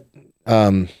guy, but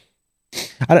it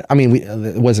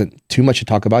wasn't too much to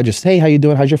talk about. Just, hey, how you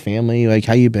doing? How's your family? Like,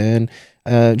 how you been?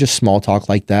 Just small talk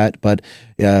like that. But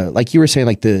like you were saying,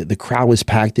 like the crowd was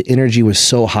packed. The energy was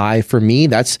so high. For me,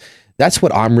 that's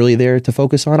what I'm really there to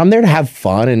focus on. I'm there to have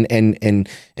fun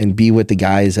and be with the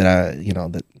guys that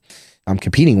that I'm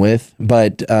competing with.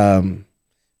 But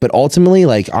ultimately,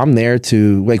 like, I'm there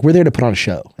to, like, we're there to put on a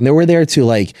show, and then we're there to,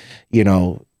 like,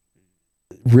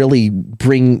 really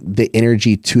bring the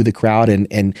energy to the crowd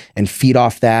and feed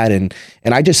off that. And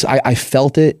I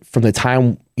felt it from the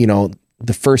time,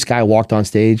 the first guy walked on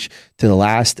stage to the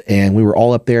last, and we were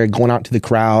all up there going out to the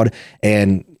crowd.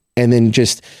 And then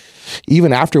just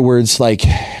even afterwards, like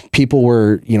people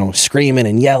were, screaming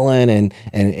and yelling and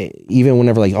even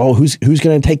whenever like, oh, who's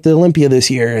going to take the Olympia this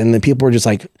year? And the people were just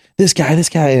like, this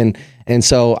guy. And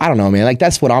so I don't know, man, like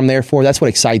that's what I'm there for. That's what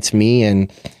excites me.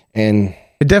 And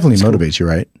it definitely motivates you,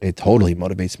 right? It totally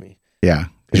motivates me. Yeah.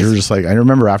 You're just like, I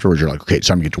remember afterwards, you're like, okay, it's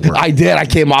time to get to work. I did. I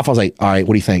came off. I was like, all right,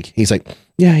 what do you think? He's like,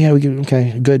 yeah, we can,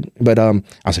 okay, good. But I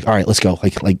was like, all right, let's go.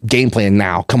 Like game plan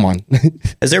now. Come on.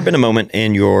 Has there been a moment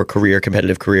in your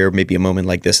competitive career, maybe a moment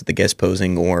like this at the guest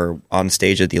posing or on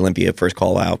stage at the Olympia, first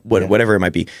call out, whatever it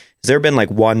might be? Has there been like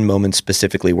one moment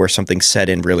specifically where something set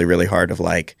in really, really hard of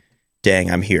like, dang,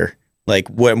 I'm here? Like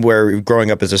where growing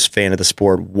up as a fan of the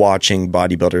sport, watching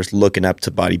bodybuilders, looking up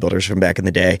to bodybuilders from back in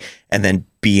the day, and then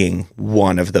being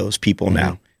one of those people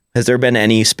now. Has there been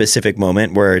any specific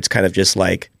moment where it's kind of just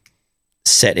like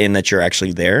set in that you're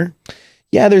actually there?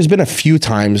 Yeah, there's been a few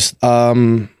times.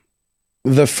 The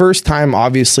first time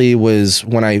obviously was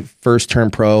when I first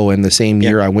turned pro, and the same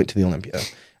year I went to the Olympia.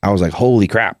 I was like, holy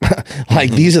crap.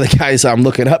 Like these are the guys I'm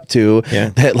looking up to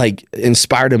that like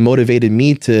inspired and motivated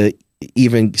me to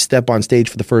even step on stage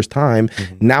for the first time.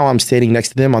 Now I'm standing next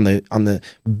to them on the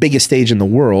biggest stage in the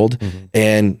world,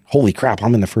 and holy crap,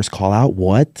 I'm in the first call out.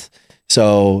 What?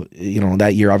 So,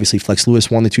 that year, obviously Flex Lewis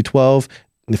won the 212.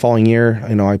 The following year,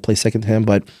 I placed second to him,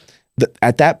 but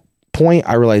at that point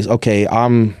I realized, okay,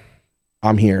 I'm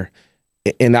here.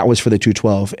 And that was for the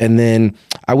 212. And then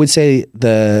I would say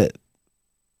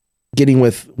getting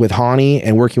with Hani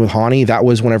and working with Hani, that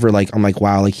was whenever like I'm like,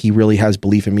 wow, like he really has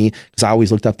belief in me, because I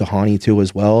always looked up to Hani too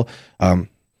as well.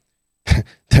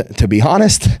 To be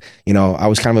honest, I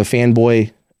was kind of a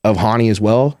fanboy of Hani as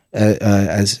well,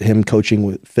 as him coaching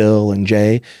with Phil and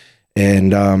Jay,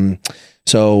 and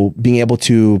so being able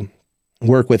to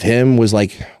work with him was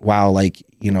like, wow, like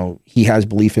he has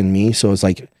belief in me, so it's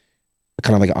like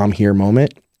kind of like I'm here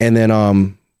moment. And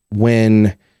then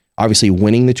when obviously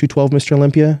winning the 212 Mr.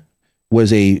 Olympia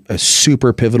was a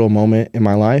super pivotal moment in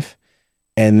my life.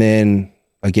 And then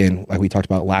again, like we talked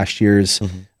about last year's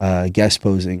guest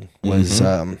posing was,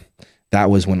 that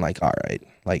was when like, all right,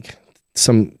 like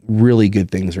some really good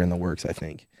things are in the works, I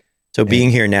think. So being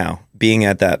here now, being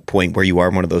at that point where you are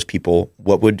one of those people,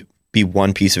 what would be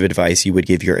one piece of advice you would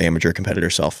give your amateur competitor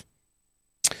self?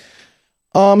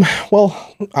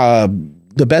 Well,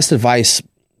 the best advice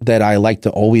that I like to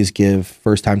always give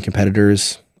first-time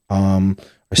competitors,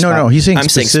 No, he's saying I'm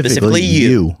saying specifically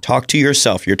you. Talk to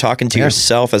yourself. You're talking to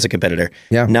yourself as a competitor.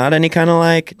 Yeah. Not any kind of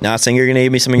like, not saying you're going to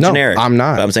give me something generic. I'm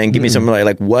not. But I'm saying give me something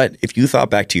like what, if you thought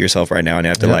back to yourself right now and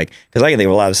have to like, because I can think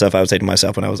of a lot of stuff I would say to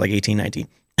myself when I was like 18, 19.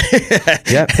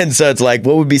 And so it's like,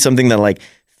 what would be something that like,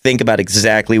 think about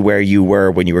exactly where you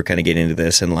were when you were kind of getting into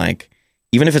this, and like,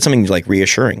 even if it's something like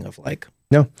reassuring of like,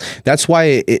 no, that's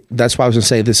why I was going to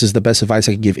say this is the best advice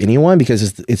I could give anyone,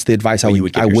 because it's the advice I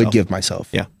would give myself.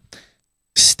 Yeah.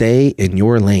 Stay in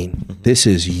your lane. This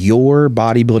is your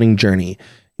bodybuilding journey.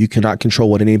 You cannot control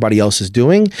what anybody else is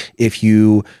doing. If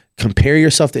you compare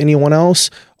yourself to anyone else,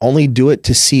 only do it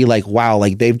to see like, wow,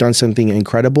 like they've done something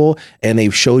incredible and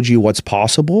they've showed you what's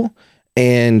possible.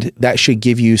 And that should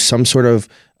give you some sort of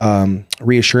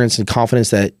reassurance and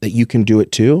confidence that you can do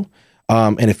it too.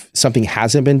 And if something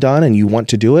hasn't been done and you want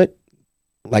to do it,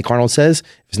 like Arnold says,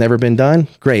 if it's never been done,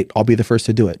 great, I'll be the first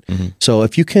to do it. So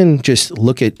if you can just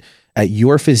look at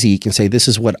your physique and say, this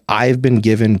is what I've been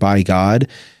given by God,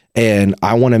 and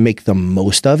I want to make the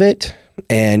most of it.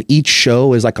 And each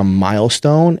show is like a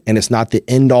milestone, and it's not the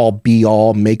end all be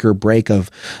all make or break of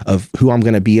who I'm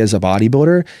going to be as a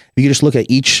bodybuilder. You just look at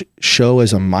each show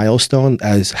as a milestone,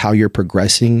 as how you're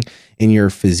progressing in your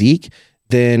physique,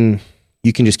 then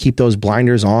you can just keep those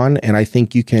blinders on. And I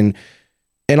think you can.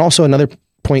 And also another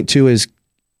point too is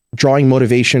drawing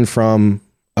motivation from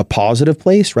a positive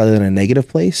place rather than a negative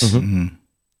place.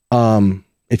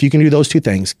 If you can do those two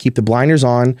things, keep the blinders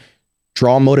on,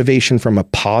 draw motivation from a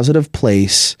positive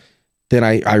place, then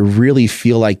I really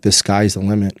feel like the sky's the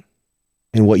limit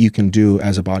in what you can do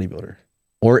as a bodybuilder,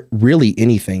 or really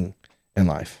anything in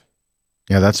life.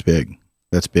 Yeah, that's big.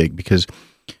 That's big, because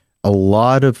a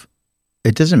lot of,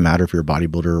 it doesn't matter if you're a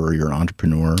bodybuilder or you're an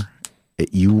entrepreneur,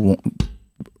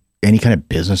 any kind of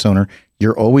business owner,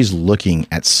 you're always looking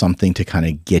at something to kind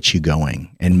of get you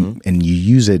going, and you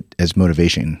use it as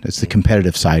motivation. It's the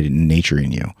competitive side and nature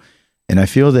in you. And I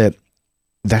feel that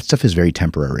stuff is very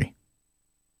temporary.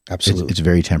 Absolutely. It's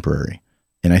very temporary.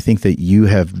 And I think that you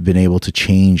have been able to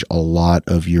change a lot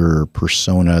of your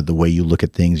persona, the way you look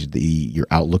at things, your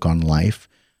outlook on life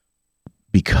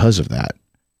because of that.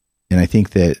 And I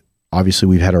think that obviously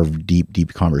we've had our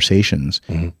deep conversations.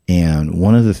 Mm-hmm. And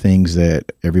one of the things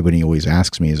that everybody always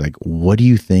asks me is like, what do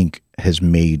you think has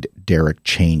made Derek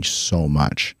change so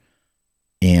much?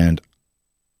 And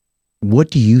what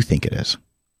do you think it is?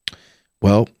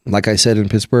 Well, like I said, in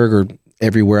Pittsburgh or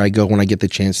everywhere I go, when I get the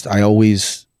chance, I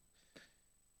always,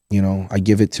 I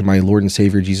give it to my Lord and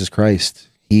Savior, Jesus Christ.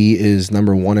 He is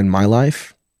number one in my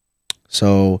life.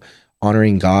 So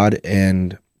honoring God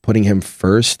and putting him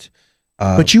first.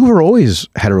 But you were always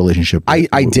had a relationship.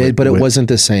 I did, but it wasn't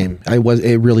the same.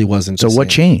 It really wasn't. So what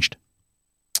changed?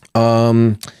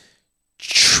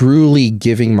 Truly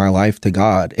giving my life to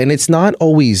God. And it's not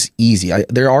always easy.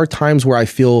 There are times where I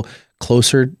feel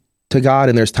closer to God,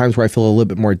 and there's times where I feel a little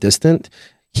bit more distant.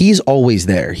 He's always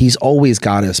there. He's always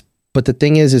got us. But the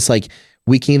thing is, it's like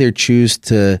we can either choose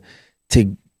to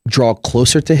draw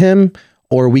closer to him,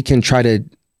 or we can try to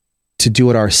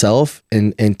do it ourselves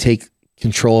and take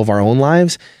control of our own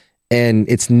lives. And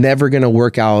it's never going to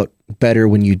work out better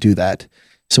when you do that.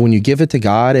 So when you give it to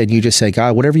God and you just say,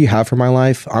 God, whatever you have for my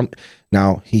life,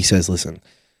 now he says, listen,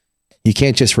 you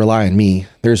can't just rely on me.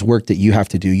 There's work that you have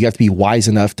to do. You have to be wise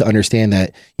enough to understand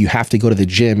that you have to go to the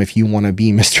gym if you want to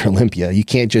be Mr. Olympia. You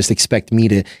can't just expect me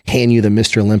to hand you the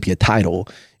Mr. Olympia title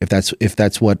if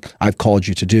that's what I've called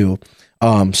you to do.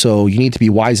 So you need to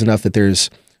be wise enough that there's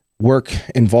work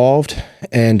involved,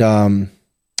 and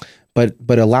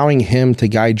but allowing him to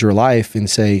guide your life and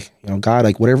say, God,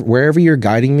 like wherever you're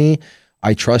guiding me,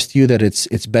 I trust you that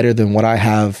it's better than what I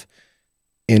have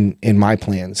in my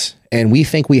plans. And we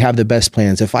think we have the best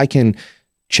plans. If I can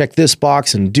check this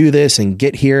box and do this and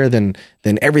get here, then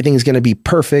everything's going to be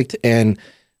perfect. And,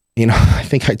 I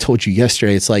think I told you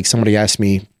yesterday, it's like somebody asked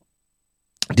me,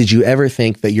 did you ever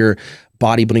think that your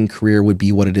bodybuilding career would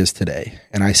be what it is today?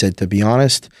 And I said, to be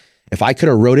honest, if I could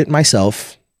have wrote it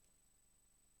myself,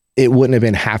 it wouldn't have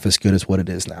been half as good as what it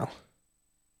is now.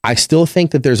 I still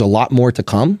think that there's a lot more to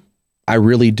come. I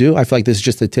really do. I feel like this is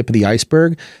just the tip of the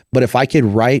iceberg. But if I could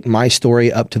write my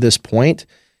story up to this point,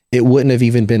 it wouldn't have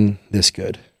even been this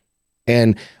good.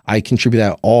 And I contribute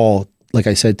that all, like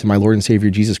I said, to my Lord and Savior,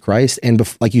 Jesus Christ. And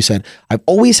like you said, I've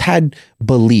always had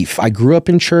belief. I grew up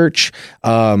in church.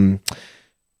 My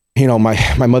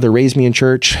mother raised me in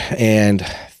church, and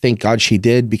thank God she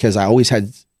did, because I always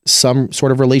had some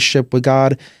sort of relationship with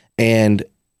God. And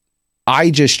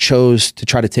I just chose to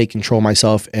try to take control of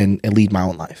myself and lead my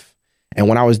own life. And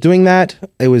when I was doing that,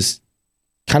 it was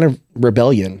kind of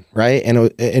rebellion, right?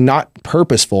 And not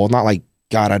purposeful, not like,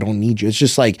 God, I don't need you. It's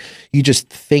just like, you just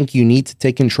think you need to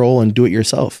take control and do it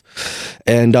yourself.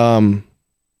 And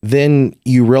then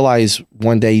you realize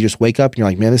one day you just wake up and you're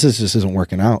like, man, this isn't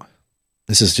working out.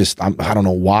 This is just, I don't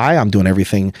know why I'm doing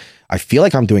everything. I feel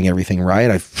like I'm doing everything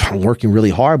right. I'm working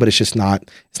really hard, but it's not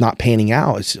panning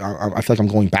out. I feel like I'm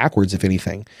going backwards, if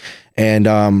anything.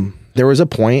 And there was a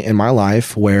point in my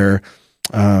life where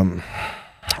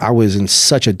I was in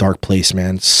such a dark place,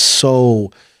 man,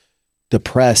 so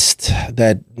depressed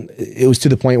that it was to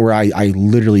the point where I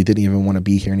literally didn't even want to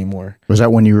be here anymore. Was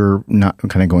that when you were not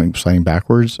kind of sliding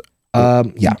backwards?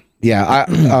 Yeah.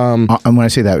 And when I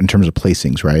say that in terms of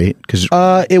placings, right? Because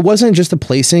it wasn't just the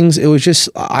placings. It was just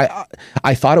I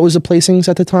thought it was the placings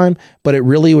at the time, but it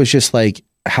really was just like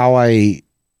how I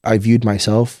viewed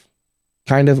myself.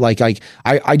 Kind of like I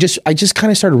just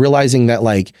kind of started realizing that,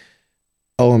 like,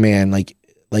 oh man, like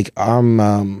I'm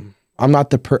not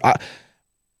the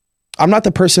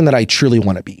person that I truly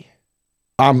want to be.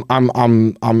 I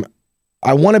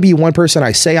want to be one person.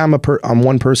 I say I'm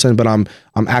one person, but I'm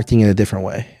acting in a different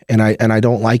way, and I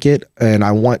don't like it. And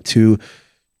I want to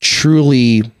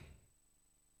truly,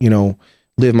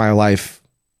 live my life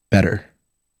better,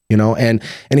 and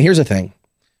here's the thing.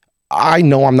 I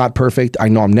know I'm not perfect. I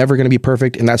know I'm never going to be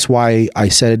perfect. And that's why I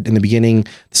said in the beginning,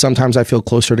 sometimes I feel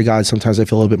closer to God. Sometimes I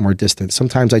feel a little bit more distant.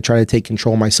 Sometimes I try to take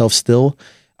control of myself still.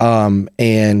 And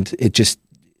it just,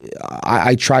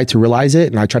 I try to realize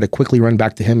it, and I try to quickly run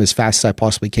back to him as fast as I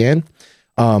possibly can.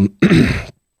 But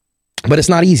it's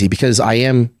not easy, because I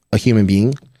am a human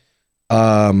being.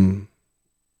 I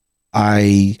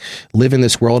live in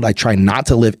this world. I try not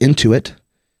to live into it.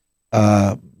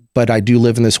 But I do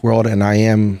live in this world, and I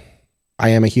am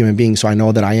a human being. So I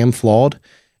know that I am flawed,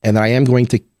 and that I am going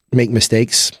to make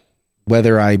mistakes,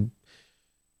 whether I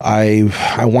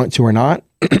want to or not.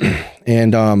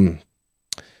 And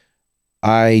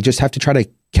I just have to try to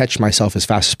catch myself as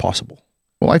fast as possible.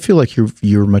 Well, I feel like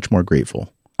you're much more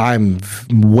grateful. I'm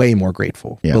way more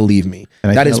grateful. Yeah. Believe me.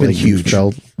 And that has been huge. You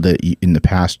felt that in the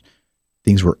past,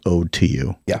 things were owed to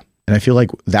you. Yeah. And I feel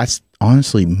like that's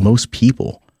honestly most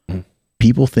people.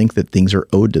 People think that things are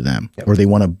owed to them, or they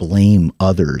want to blame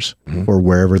others for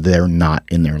wherever they're not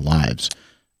in their lives.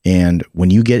 And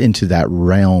when you get into that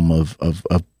realm of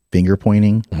finger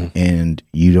pointing and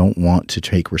you don't want to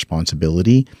take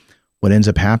responsibility, what ends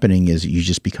up happening is you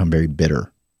just become very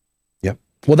bitter. Yep.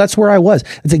 Well, that's where I was.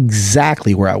 That's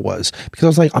exactly where I was, because I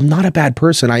was like, I'm not a bad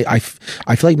person. I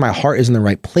feel like my heart is in the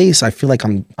right place. I feel like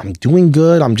I'm doing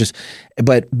good.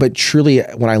 But truly,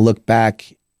 when I look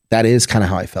back, that is kind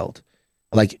of how I felt.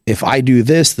 Like, if I do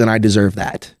this, then I deserve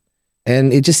that.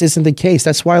 And it just isn't the case.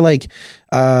 That's why, like,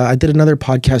 I did another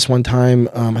podcast one time.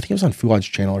 I think it was on Fuad's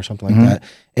channel or something like that.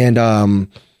 And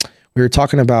we were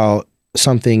talking about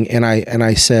something, and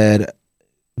I said,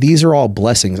 these are all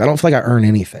blessings. I don't feel like I earn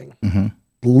anything.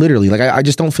 Literally, like, I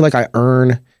just don't feel like I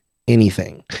earn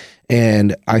anything.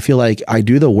 And I feel like I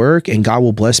do the work, and God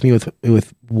will bless me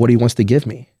with what he wants to give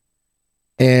me.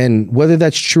 And whether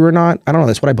that's true or not, I don't know.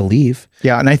 That's what I believe.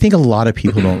 Yeah. And I think a lot of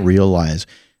people don't realize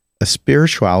a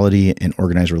spirituality and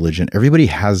organized religion, everybody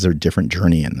has their different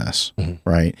journey in this,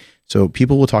 right? So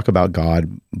people will talk about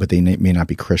God, but they may not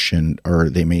be Christian,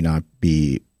 or they may not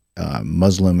be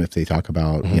Muslim if they talk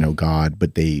about, God,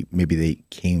 but maybe they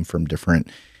came from different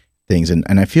things. And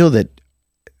I feel that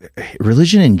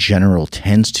religion in general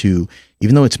tends to,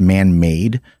 even though it's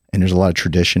man-made, and there's a lot of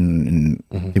tradition, and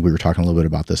I think we were talking a little bit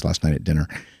about this last night at dinner.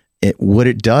 What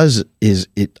it does is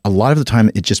a lot of the time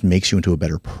it just makes you into a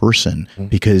better person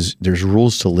because there's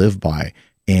rules to live by.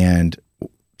 And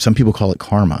some people call it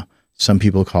karma. Some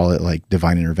people call it like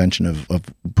divine intervention of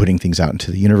putting things out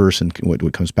into the universe and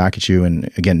what comes back at you. And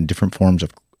again, different forms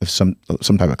of some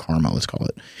type of karma, let's call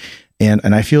it.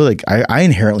 And I feel like I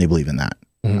inherently believe in that.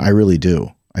 I really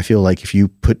do. I feel like if you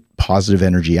put positive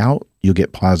energy out, you'll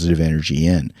get positive energy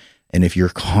in. And if you're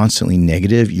constantly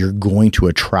negative, you're going to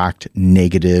attract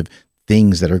negative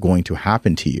things that are going to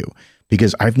happen to you.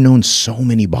 Because I've known so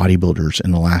many bodybuilders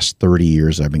in the last 30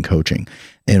 years I've been coaching.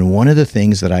 And one of the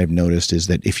things that I've noticed is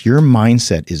that if your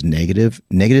mindset is negative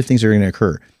things are going to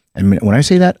occur. And when I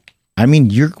say that, I mean,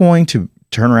 you're going to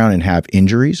turn around and have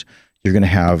injuries. You're going to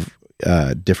have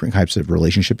different types of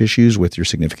relationship issues with your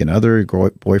significant other,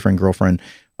 boyfriend, girlfriend.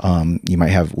 You might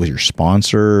have with your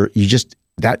sponsor.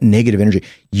 That negative energy,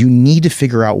 you need to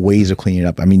figure out ways of cleaning it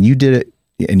up. I mean, you did it,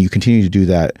 and you continue to do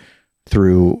that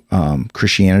through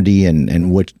Christianity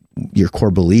and what your core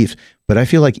beliefs. But I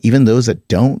feel like even those that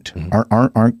don't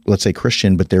aren't let's say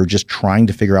Christian, but they're just trying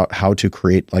to figure out how to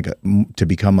create to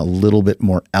become a little bit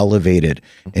more elevated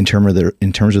in terms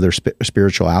of their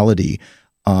spirituality.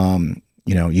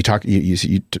 You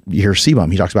hear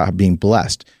Sebum, he talks about being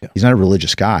blessed. Yeah. He's not a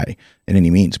religious guy in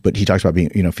any means, but he talks about being,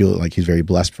 feel like he's very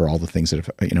blessed for all the things that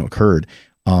have, occurred.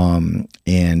 Even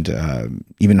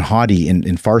Hadi in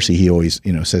Farsi, he always,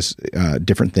 says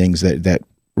different things that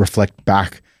reflect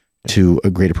back to a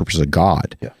greater purpose of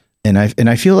God. Yeah. And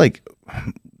I feel like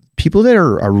people that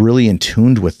are really in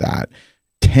tuned with that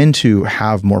tend to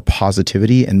have more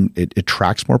positivity, and it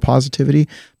attracts more positivity.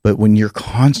 But when you're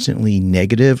constantly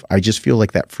negative, I just feel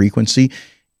like that frequency,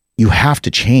 you have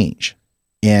to change.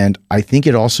 And I think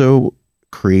it also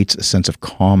creates a sense of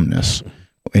calmness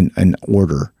and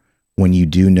order when you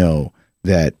do know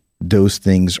that those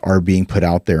things are being put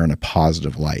out there in a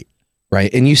positive light.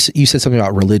 Right. And you said something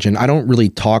about religion. I don't really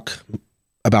talk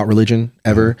about religion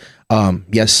ever.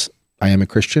 Yes, I am a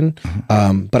Christian,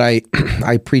 but I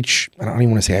preach. I don't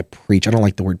even want to say I preach. I don't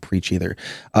like the word preach either.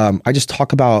 I just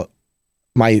talk about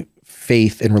my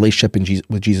faith and relationship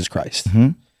with Jesus Christ.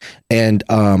 And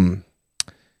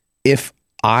if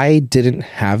I didn't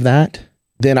have that,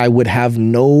 then I would have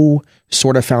no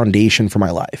sort of foundation for my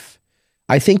life.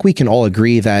 I think we can all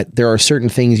agree that there are certain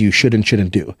things you should and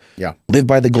shouldn't do. Yeah. Live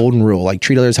by the golden rule, like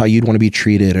treat others how you'd want to be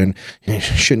treated, and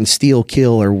shouldn't steal,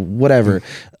 kill, or whatever.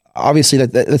 Obviously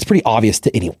that's pretty obvious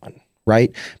to anyone,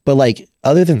 right? But like,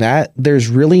 other than that, there's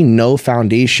really no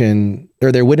foundation,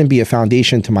 or there wouldn't be a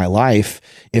foundation to my life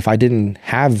if I didn't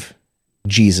have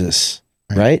Jesus,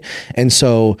 right? And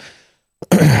so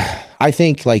I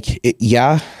think like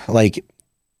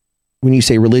when you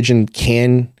say religion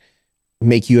can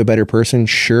make you a better person,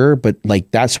 sure, but like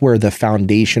that's where the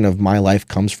foundation of my life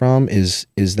comes from is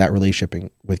that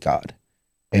relationship with God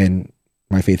and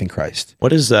my faith in Christ.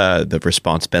 What has the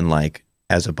response been like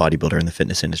as a bodybuilder in the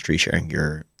fitness industry, sharing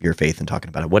your faith and talking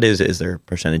about it? What is there a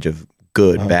percentage of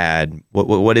good, bad?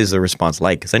 What is the response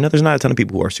like? Because I know there's not a ton of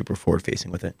people who are super forward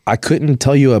facing with it. I couldn't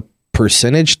tell you a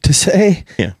percentage to say.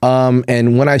 Yeah.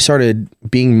 And when I started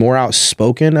being more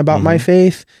outspoken about my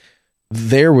faith,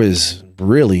 there was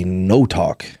really no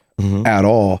talk at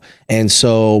all. And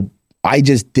so I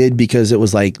just did because it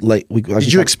was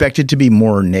did you expect it to be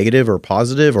more negative or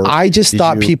positive, or I just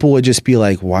thought people would just be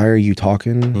like, why are you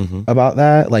talking about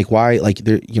that? Like, why, like,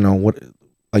 there, you know, what,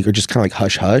 like, or just kind of like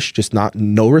hush hush, just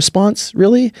no response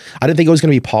really. I didn't think it was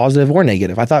going to be positive or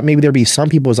negative. I thought maybe there'd be some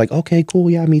people was like, okay, cool.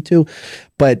 Yeah, me too.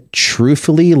 But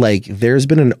truthfully, like, there's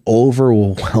been an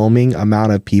overwhelming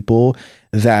amount of people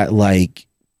that like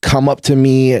come up to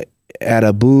me at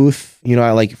a booth, you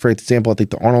know, like, for example, I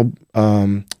think the Arnold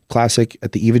Classic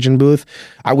at the Evogen booth,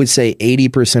 I would say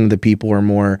 80% of the people or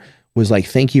more was like,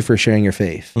 thank you for sharing your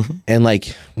faith. And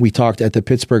like, we talked at the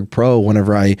Pittsburgh Pro,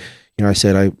 whenever I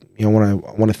said, I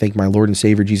want to thank my Lord and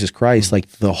Savior, Jesus Christ, like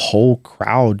the whole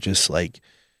crowd just like,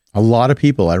 a lot of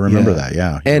people. I remember that.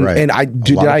 Yeah. And, right. and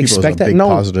did I expect that? No.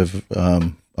 Positive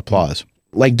applause.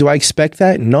 Like, do I expect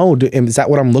that? No. Is that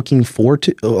what I'm looking for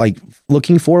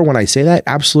when I say that?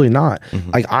 Absolutely not.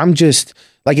 Like, I'm just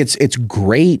like, it's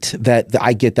great that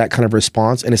I get that kind of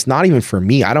response, and it's not even for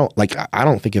me. I don't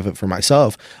think of it for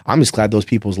myself. I'm just glad those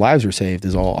people's lives are saved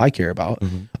is all I care about.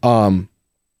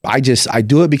 I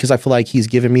do it because I feel like he's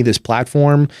given me this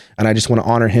platform, and I just want to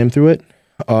honor him through it.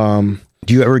 Do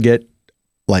you ever get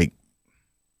like,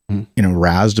 you know,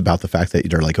 razzed about the fact that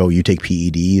they're like, oh, you take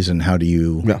PEDs, and how do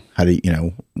you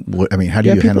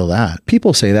handle that?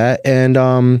 People say that,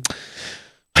 and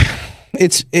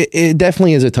it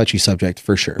definitely is a touchy subject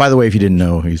for sure. By the way, if you didn't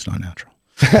know, he's not natural.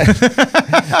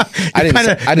 I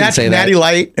didn't say that. Natty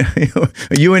light.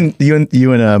 you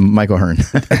and Michael Hearn.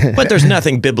 But there's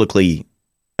nothing biblically.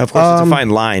 Of course, it's a fine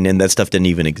line, and that stuff didn't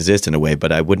even exist in a way.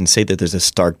 But I wouldn't say that there's a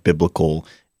stark biblical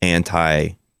anti.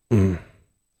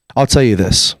 I'll tell you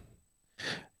this: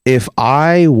 if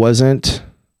I wasn't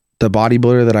the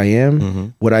bodybuilder that I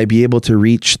am, would I be able to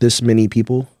reach this many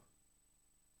people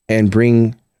and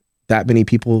bring that many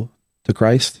people to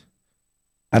Christ?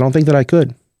 I don't think that I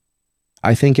could.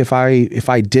 I think if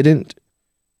I didn't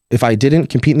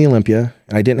compete in the Olympia,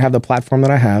 and I didn't have the platform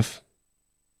that I have,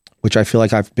 which I feel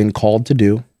like I've been called to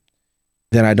do,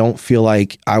 then I don't feel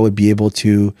like I would be able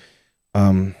to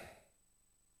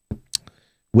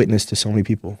witness to so many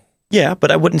people. Yeah,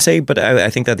 but I wouldn't say, but I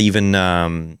think that even...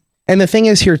 And the thing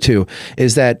is here too,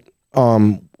 is that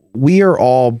we are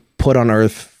all put on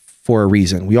earth for a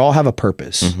reason. We all have a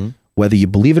purpose. Whether you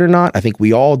believe it or not, I think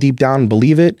we all deep down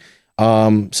believe it.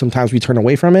 Sometimes we turn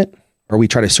away from it, or we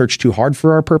try to search too hard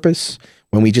for our purpose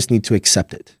when we just need to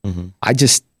accept it. I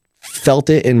just felt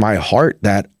it in my heart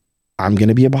that I'm going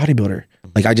to be a bodybuilder.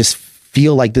 Like, I just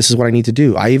feel like this is what I need to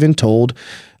do. I even told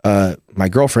my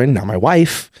girlfriend, now my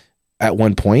wife, at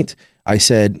one point, I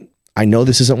said, I know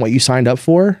this isn't what you signed up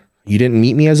for. You didn't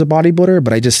meet me as a bodybuilder,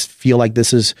 but I just feel like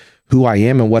this is who I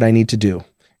am and what I need to do.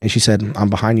 And she said, I'm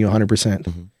behind you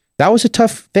 100%. That was a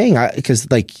tough thing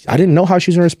because like, I didn't know how she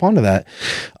was going to respond to that.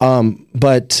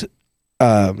 But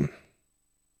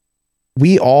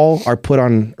we all are put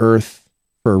on earth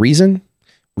for a reason.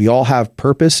 We all have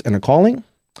purpose and a calling,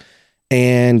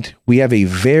 and we have a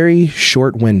very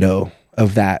short window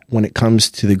of that when it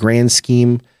comes to the grand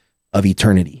scheme of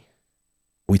eternity.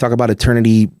 We talk about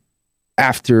eternity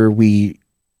after we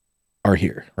are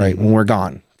here, right? When we're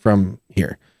gone from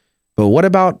here. But what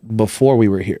about before we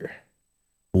were here?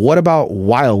 What about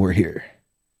while we're here?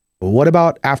 What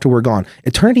about after we're gone?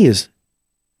 Eternity is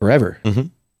forever.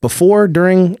 Before,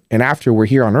 during, and after we're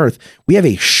here on earth, we have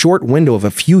a short window of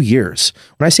a few years.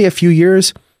 When I say a few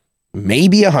years,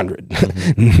 maybe 100.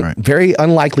 Right. Very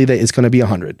unlikely that it's going to be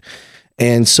 100.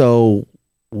 And so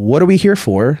what are we here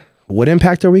for? What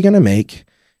impact are we going to make?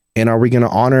 And are we going to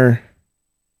honor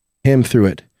him through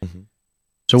it?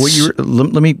 So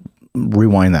let me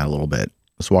rewind that a little bit.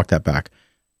 Let's walk that back.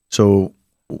 So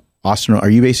Austin, are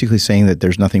you basically saying that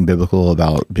there's nothing biblical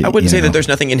about? I wouldn't say that there's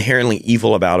nothing inherently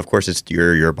evil about. Of course, it's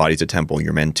your body's a temple.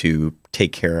 You're meant to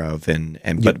take care of,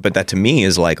 but that to me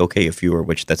is like, okay, if you were,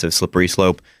 which that's a slippery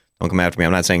slope. Don't come after me.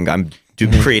 I'm not saying I'm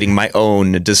creating my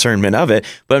own discernment of it,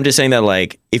 but I'm just saying that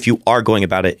like, if you are going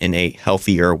about it in a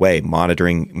healthier way,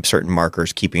 monitoring certain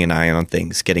markers, keeping an eye on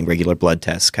things, getting regular blood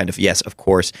tests, kind of, yes, of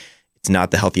course, it's not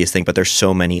the healthiest thing, but there's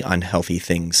so many unhealthy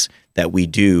things that we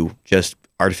do, just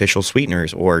artificial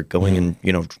sweeteners or going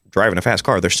and, driving a fast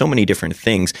car. There's so many different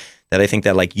things that I think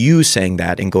that like you saying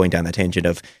that and going down the tangent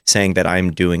of saying that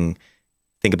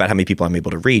think about how many people I'm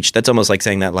able to reach. That's almost like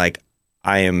saying that like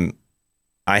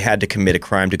I had to commit a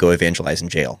crime to go evangelize in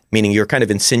jail, meaning you're kind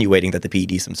of insinuating that the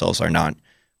PEDs themselves are not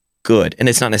good. And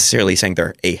it's not necessarily saying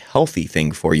they're a healthy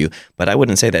thing for you, but I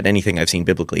wouldn't say that anything I've seen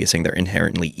biblically is saying they're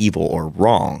inherently evil or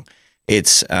wrong.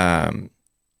 It's,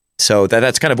 so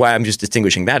that's kind of why I'm just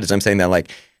distinguishing that, is I'm saying that like,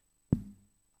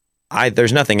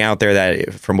 there's nothing out there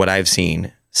that from what I've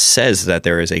seen says that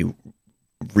there is a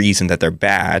reason that they're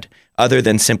bad, other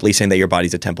than simply saying that your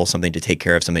body's a temple, something to take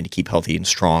care of, something to keep healthy and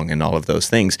strong, and all of those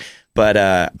things. But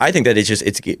I think that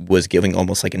it was giving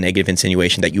almost like a negative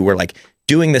insinuation that you were like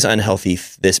doing this unhealthy,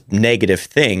 this negative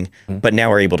thing, but now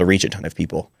we're able to reach a ton of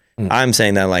people. I'm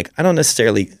saying that like I don't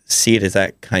necessarily see it as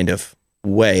that kind of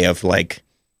way of like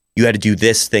you had to do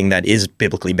this thing that is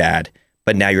biblically bad,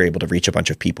 but now you're able to reach a bunch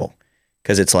of people,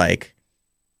 because it's like,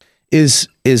 is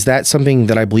that something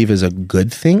that I believe is a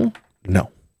good thing? No.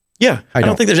 Yeah, I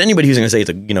don't think there's anybody who's going to say it's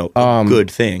a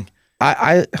good thing.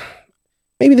 I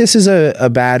maybe this is a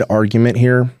bad argument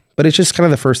here, but it's just kind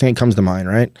of the first thing that comes to mind,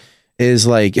 right? Is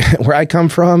like where I come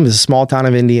from is a small town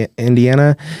of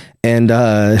Indiana, and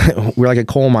we're like a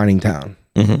coal mining town,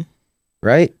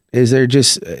 right?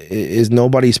 Is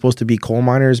nobody supposed to be coal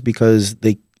miners because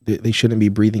they shouldn't be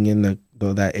breathing in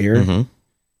that air?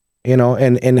 You know,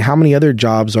 and how many other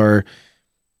jobs are,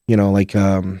 you know, like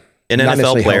an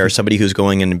NFL player, somebody who's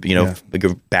going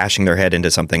and bashing their head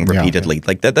into something repeatedly,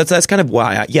 like that's kind of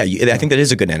why. I think that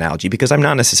is a good analogy, because I'm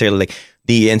not necessarily like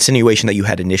the insinuation that you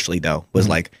had initially though was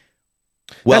like,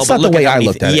 well, that's not the way I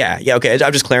looked at it. Yeah, okay.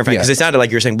 I'm just clarifying because it sounded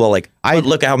like you're saying, well, like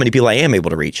look at how many people I am able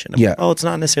to reach. And like, it's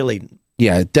not necessarily.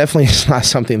 Yeah, definitely, it's not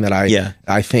something that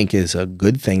I think is a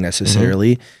good thing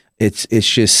necessarily. It's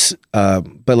just,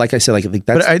 but like I said, like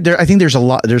that's. But I think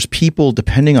there's people,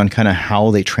 depending on kind of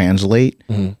how they translate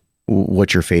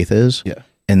what your faith is. Yeah.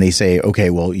 And they say, okay,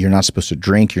 well, you're not supposed to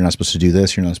drink, you're not supposed to do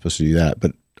this, you're not supposed to do that.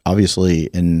 But obviously,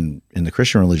 in the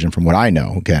Christian religion, from what I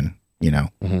know, again, you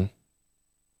know,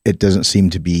 it doesn't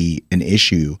seem to be an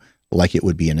issue like it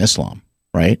would be in Islam,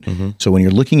 right? So when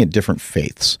you're looking at different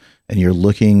faiths and you're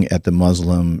looking at the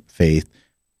Muslim faith,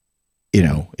 you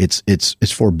know,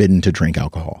 it's forbidden to drink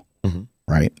alcohol.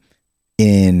 Right.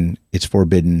 And it's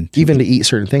forbidden to eat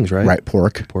certain things, right? Right.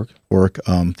 Pork,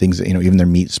 things that, you know, even their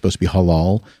meat is supposed to be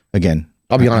halal. Again,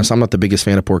 I'll be honest, I'm not the biggest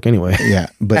fan of pork anyway. Yeah.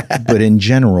 But in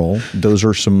general, those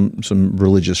are some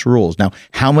religious rules. Now,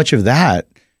 how much of that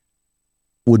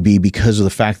would be because of the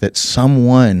fact that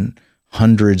someone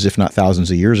hundreds, if not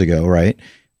thousands of years ago, right,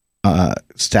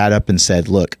 sat up and said,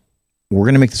 look, we're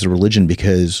going to make this a religion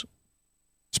because,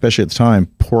 especially at the time,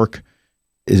 pork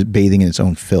is bathing in its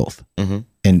own filth,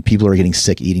 and people are getting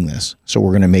sick eating this. So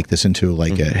we're going to make this into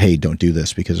like a, hey, don't do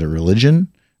this because of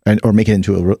religion, or make it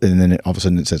into and then all of a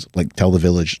sudden it says like, tell the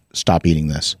village, stop eating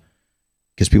this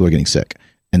because people are getting sick.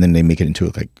 And then they make it into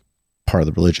like part of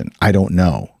the religion. I don't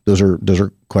know. Those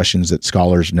are questions that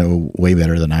scholars know way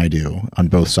better than I do on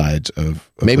both sides of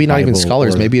maybe not even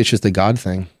scholars. Maybe it's just a God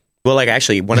thing. Well, like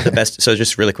actually one of the best, so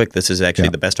just really quick, this is actually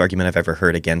the best argument I've ever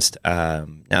heard against, now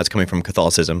it's coming from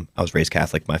Catholicism. I was raised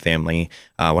Catholic, my family.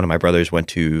 One of my brothers went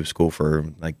to school for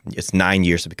like, it's 9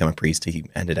 years to become a priest. He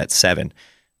ended at 7,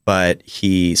 but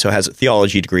he has a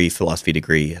theology degree, philosophy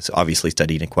degree, has obviously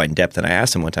studied it quite in depth. And I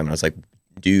asked him one time, and I was like,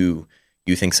 do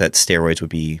you think that steroids would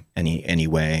be any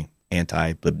way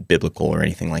anti-biblical or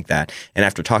anything like that? And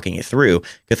after talking it through,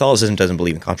 Catholicism doesn't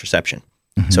believe in contraception.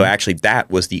 So actually that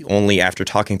was the only, after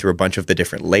talking through a bunch of the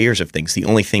different layers of things, the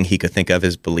only thing he could think of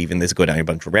is believing this, go down a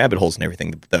bunch of rabbit holes and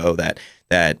everything, though, that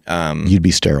you'd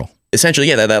be sterile.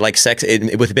 Essentially, that like sex,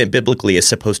 biblically is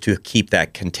supposed to keep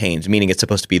that contained, meaning it's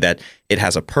supposed to be that it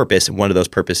has a purpose, and one of those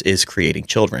purposes is creating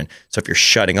children. So if you're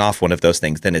shutting off one of those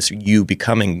things, then it's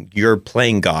you're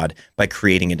playing God by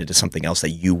creating it into something else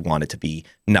that you want it to be,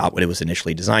 not what it was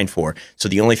initially designed for. So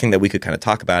the only thing that we could kind of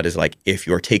talk about is like, if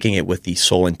you're taking it with the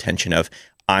sole intention of,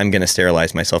 I'm going to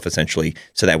sterilize myself essentially,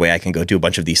 so that way I can go do a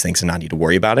bunch of these things and not need to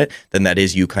worry about it, then that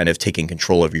is you kind of taking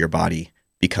control over your body,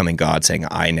 becoming God, saying,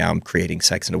 I now am creating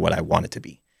sex into what I want it to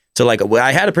be. So like,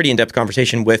 I had a pretty in-depth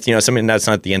conversation with, something that's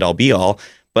not the end all be all,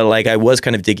 but like I was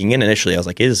kind of digging in initially. I was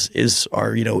like,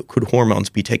 could hormones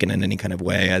be taken in any kind of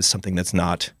way as something that's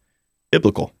not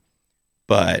biblical?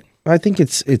 But I think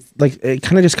it's like, it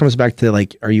kind of just comes back to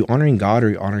like, are you honoring God or are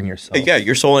you honoring yourself? Yeah,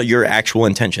 your soul, your actual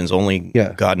intentions. Only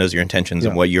God knows your intentions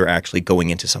and what you're actually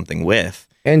going into something with.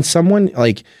 And someone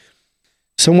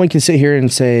can sit here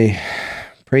and say,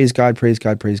 praise God, praise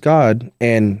God, praise God,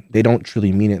 and they don't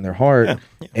truly mean it in their heart. Yeah.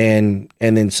 And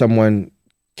then someone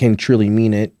can truly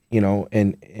mean it,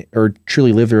 or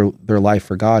truly live their life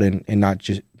for God and not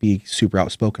just be super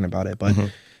outspoken about it. But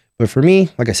but for me,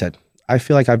 like I said, I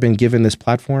feel like I've been given this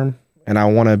platform and I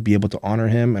want to be able to honor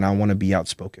him and I want to be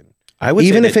outspoken.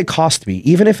 Even if it cost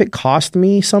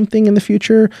me something in the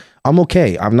future, I'm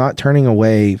okay. I'm not turning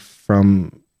away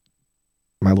from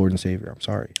my Lord and Savior. I'm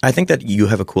sorry. I think that you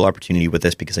have a cool opportunity with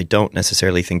this because I don't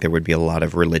necessarily think there would be a lot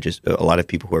of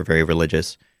people who are very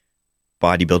religious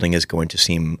bodybuilding is going to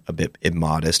seem a bit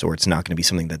immodest, or it's not going to be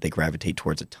something that they gravitate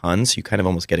towards a ton. So you kind of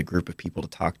almost get a group of people to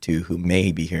talk to who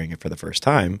may be hearing it for the first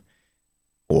time,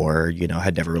 or, you know,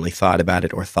 had never really thought about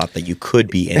it or thought that you could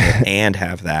be in it and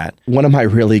have that. One of my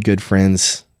really good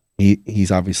friends,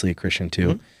 he's obviously a Christian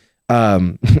too.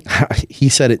 He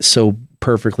said it so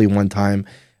perfectly one time,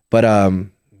 but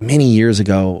many years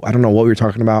ago, I don't know what we were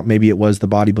talking about. Maybe it was the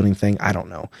bodybuilding thing. I don't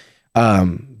know.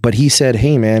 But he said,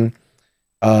 hey man,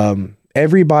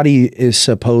 everybody is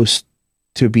supposed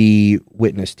to be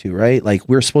witnessed to, right? Like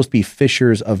we're supposed to be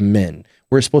fishers of men.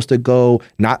 We're supposed to go,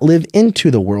 not live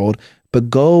into the world, but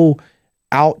go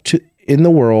out to in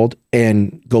the world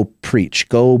and go preach,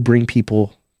 go bring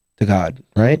people to God,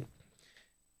 right?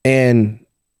 And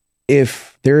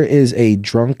if there is a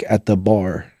drunk at the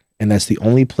bar and that's the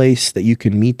only place that you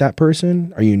can meet that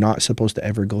person, are you not supposed to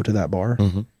ever go to that bar?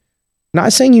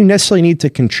 Not saying you necessarily need to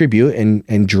contribute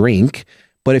and drink,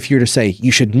 but if you're to say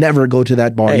you should never go to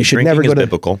that bar, Hey, you should never go to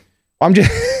biblical. I'm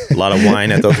just A lot of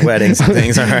wine at those weddings and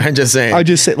things. I'm just saying. I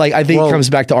just say, like, I think it comes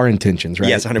back to our intentions, right?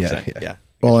 Yes, 100%. Yeah.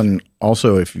 Well, and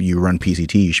also if you run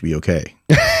PCT, you should be okay.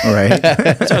 All right.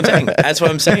 That's what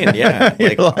I'm saying. Yeah.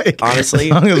 Like,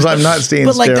 honestly. As long as I'm not staying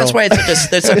But like, sterile. that's why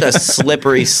it's such a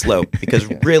slippery slope, because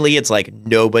really it's like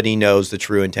nobody knows the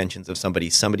true intentions of somebody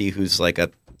who's like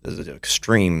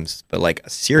extremes, but like a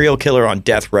serial killer on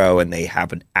death row and they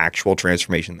have an actual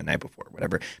transformation the night before,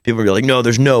 whatever. People will be like, no,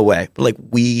 there's no way. But like,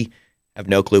 we have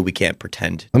no clue. We can't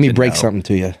pretend. Let me break something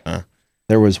to you.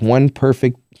 There was one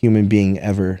perfect human being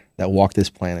ever that walked this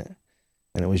planet,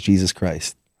 and it was Jesus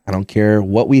Christ. I don't care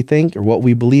what we think or what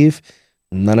we believe.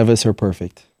 None of us are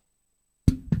perfect.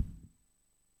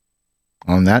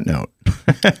 On that note,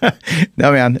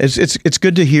 no, man, it's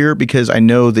good to hear, because I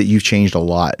know that you've changed a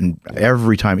lot. And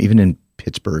every time, even in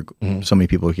Pittsburgh, so many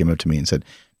people came up to me and said,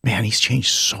 man, he's changed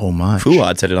so much.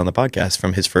 Fuad said it on the podcast,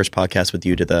 from his first podcast with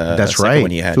you to the That's second right.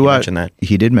 one you had. Fuad, You mentioned that.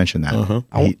 He did mention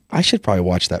that. I should probably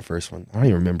watch that first one. I don't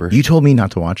even remember. You told me not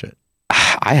to watch it.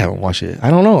 I haven't watched it. I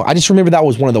don't know. I just remember that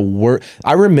was one of the worst.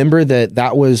 I remember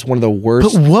that was one of the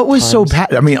worst. But what was so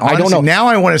bad? I mean, honestly, I don't know. Now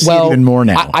I want to see it even more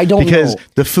now. I don't because know.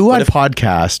 the Fuad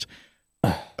podcast.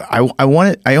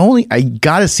 I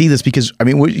got to see this, because I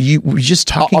mean, you were just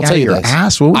talking I'll out tell of you your this.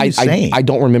 ass. What were you saying? I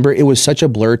don't remember. It was such a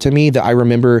blur to me that I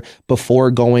remember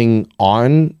before going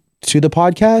on to the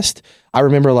podcast, I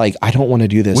remember like, I don't want to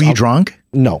do this. Were you drunk?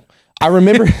 No. I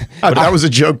remember. That was a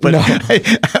joke, but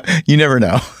you never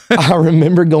know. I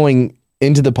remember going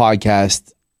into the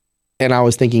podcast and I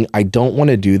was thinking, I don't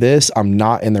want to do this. I'm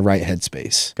not in the right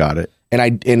headspace. Got it.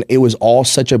 And it was all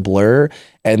such a blur.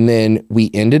 And then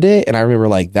we ended it. And I remember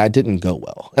like, that didn't go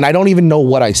well. And I don't even know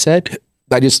what I said.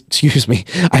 I just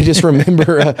remember,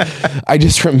 I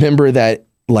just remember that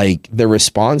like the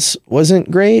response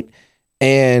wasn't great.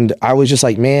 And I was just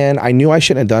like, man, I knew I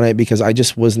shouldn't have done it, because I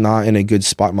just was not in a good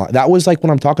spot. That was like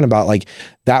what I'm talking about. Like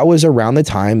that was around the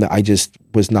time that I just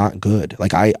was not good.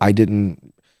 Like I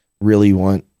didn't really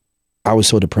I was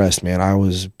so depressed, man. I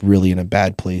was really in a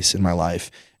bad place in my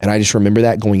life. And I just remember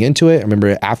that going into it. I remember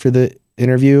it after the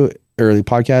interview or the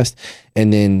podcast.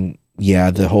 And then,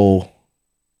 yeah, the whole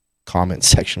comment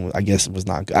section, I guess it was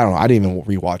not good. I don't know. I didn't even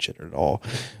rewatch it at all,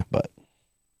 but.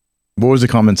 What was the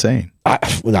comment saying? I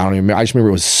don't even remember. I just remember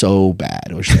it was so bad.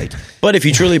 It was like, But if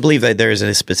you truly believe that there is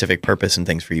a specific purpose and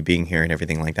things for you being here and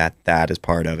everything like that, that is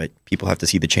part of it. People have to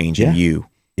see the change in you.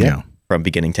 Yeah. From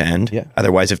beginning to end. Yeah.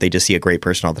 Otherwise, if they just see a great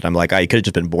person all the time, like, you could have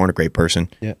just been born a great person.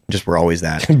 Yeah. Just we're always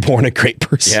that. born a great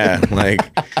person. Yeah. Like,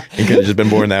 you could have just been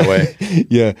born that way.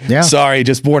 Yeah. Yeah. Sorry,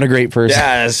 just born a great person.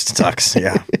 Yeah, it sucks.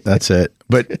 Yeah. That's it.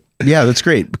 But yeah, that's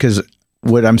great, because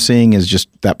what I'm seeing is just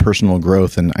that personal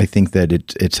growth. And I think that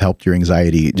it's helped your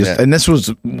anxiety. And this was,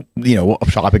 a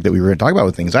topic that we were going to talk about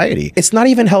with anxiety. It's not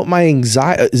even helped my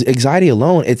anxiety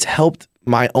alone. It's helped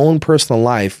my own personal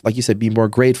life. Like you said, be more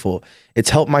grateful.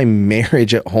 It's helped my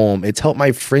marriage at home. It's helped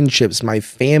my friendships, my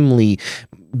family,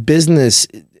 business.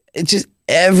 It's just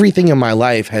everything in my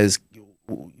life has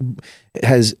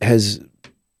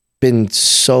been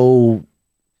so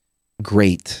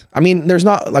great. I mean, there's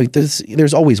not like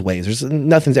there's always ways.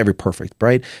 Nothing's ever perfect,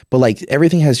 right? But like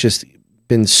everything has just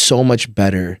been so much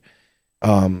better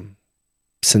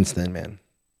since then, man.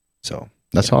 So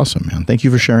that's awesome, man. Thank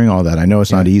you for sharing all that. I know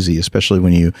it's not easy, especially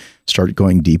when you start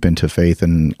going deep into faith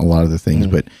and a lot of the things,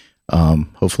 but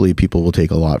hopefully people will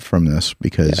take a lot from this,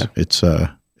 because it's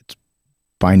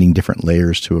finding different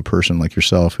layers to a person like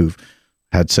yourself who've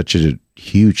had such a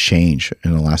huge change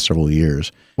in the last several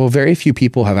years. Well, very few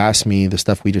people have asked me the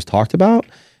stuff we just talked about,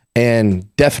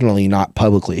 and definitely not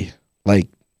publicly. Like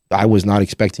I was not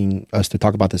expecting us to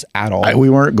talk about this at all. We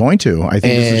weren't going to. I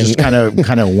think this was just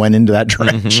kind of went into that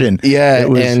direction. Yeah,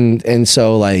 and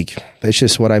so like that's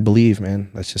just what I believe, man.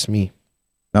 That's just me.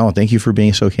 No, thank you for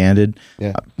being so candid.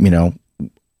 Yeah.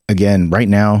 Again, right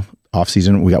now, off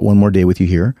season, we got one more day with you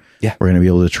here. Yeah. We're going to be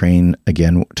able to train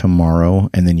again tomorrow,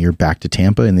 and then you're back to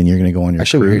Tampa, and then you're going to go on your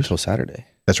Actually, cruise. we're here till Saturday.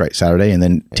 That's right, Saturday, and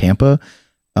then Tampa.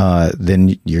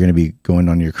 Then you're going to be going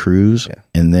on your cruise,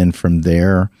 and then from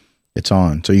there, it's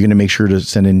on. So you're going to make sure to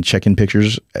send in check-in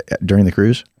pictures during the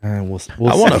cruise? I want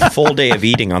a full day of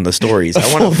eating on the stories.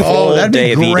 I want a full that'd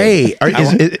day be great.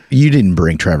 of eating. You didn't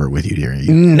bring Trevor with you, did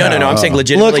you? No. I'm saying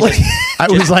legitimately. I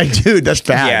was like, dude, that's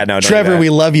bad. Yeah, no, Trevor, we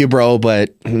love you, bro,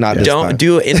 but not this Don't time.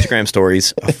 do Instagram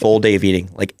stories. A full day of eating,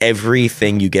 like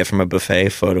everything you get from a buffet.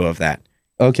 Photo of that.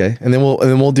 Okay, and then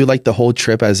we'll do like the whole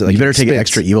trip as like you better take an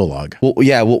expense. extra Evo log.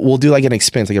 We'll do like an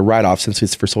expense, like a write off, since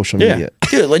it's for social media.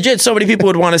 Dude, legit. So many people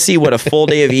would want to see what a full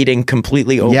day of eating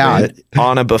completely open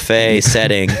on a buffet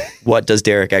setting. What does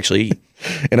Derek actually eat?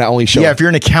 And I only show. Yeah, if you're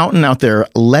an accountant out there,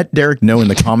 let Derek know in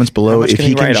the comments below if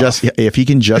he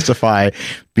can justify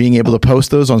being able to post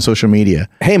those on social media.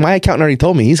 Hey, my accountant already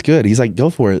told me he's good. He's like,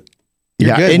 go for it.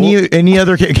 You're good. Any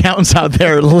other accountants out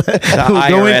there? The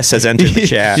IRS has entered the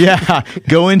chat. Yeah,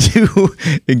 go into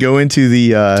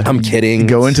the. I'm kidding.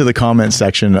 Go into the comment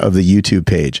section of the YouTube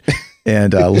page.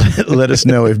 And let us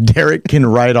know if Derek can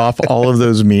write off all of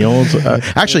those meals.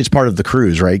 Actually, it's part of the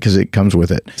cruise, right? Because it comes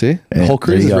with it. See, the whole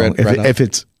cruise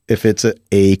is if it's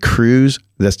a cruise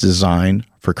that's designed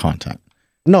for content.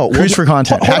 No, cruise for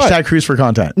content. Hashtag cruise for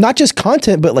content. Not just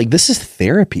content, but like this is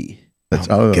therapy.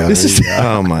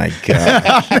 Oh my god!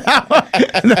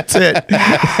 That's it.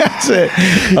 That's it.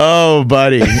 Oh,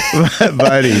 buddy.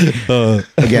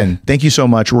 Again, thank you so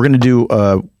much. We're gonna do.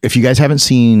 If you guys haven't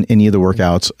seen any of the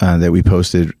workouts that we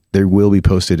posted, they will be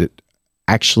posted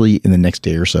actually in the next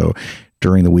day or so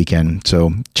during the weekend.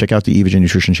 So check out the Evogen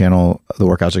Nutrition channel. The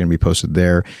workouts are going to be posted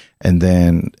there. And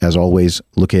then, as always,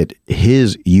 look at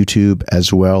his YouTube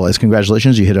as well. As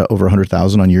congratulations, you hit over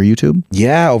 100,000 on your YouTube.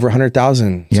 Yeah, over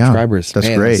 100,000 subscribers. That's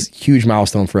great. That's a huge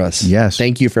milestone for us. Yes.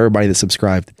 Thank you for everybody that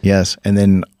subscribed. Yes. And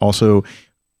then also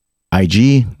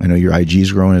IG. I know your IG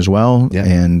is growing as well. Yeah.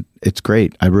 And it's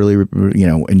great. I really,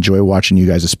 enjoy watching you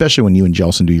guys, especially when you and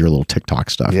Jelson do your little TikTok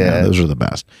stuff. Yeah. Those are the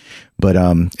best. But,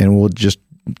 and we'll just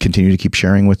continue to keep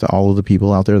sharing with all of the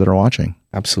people out there that are watching.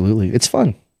 Absolutely. It's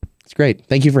fun. It's great.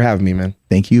 Thank you for having me, man.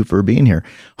 Thank you for being here.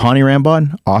 Hani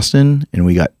Rambod, Austin, and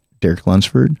we got Derek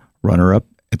Lunsford, runner-up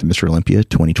at the Mr. Olympia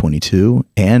 2022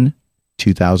 and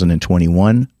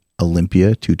 2021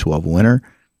 Olympia 212 winner.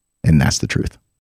 And that's the truth.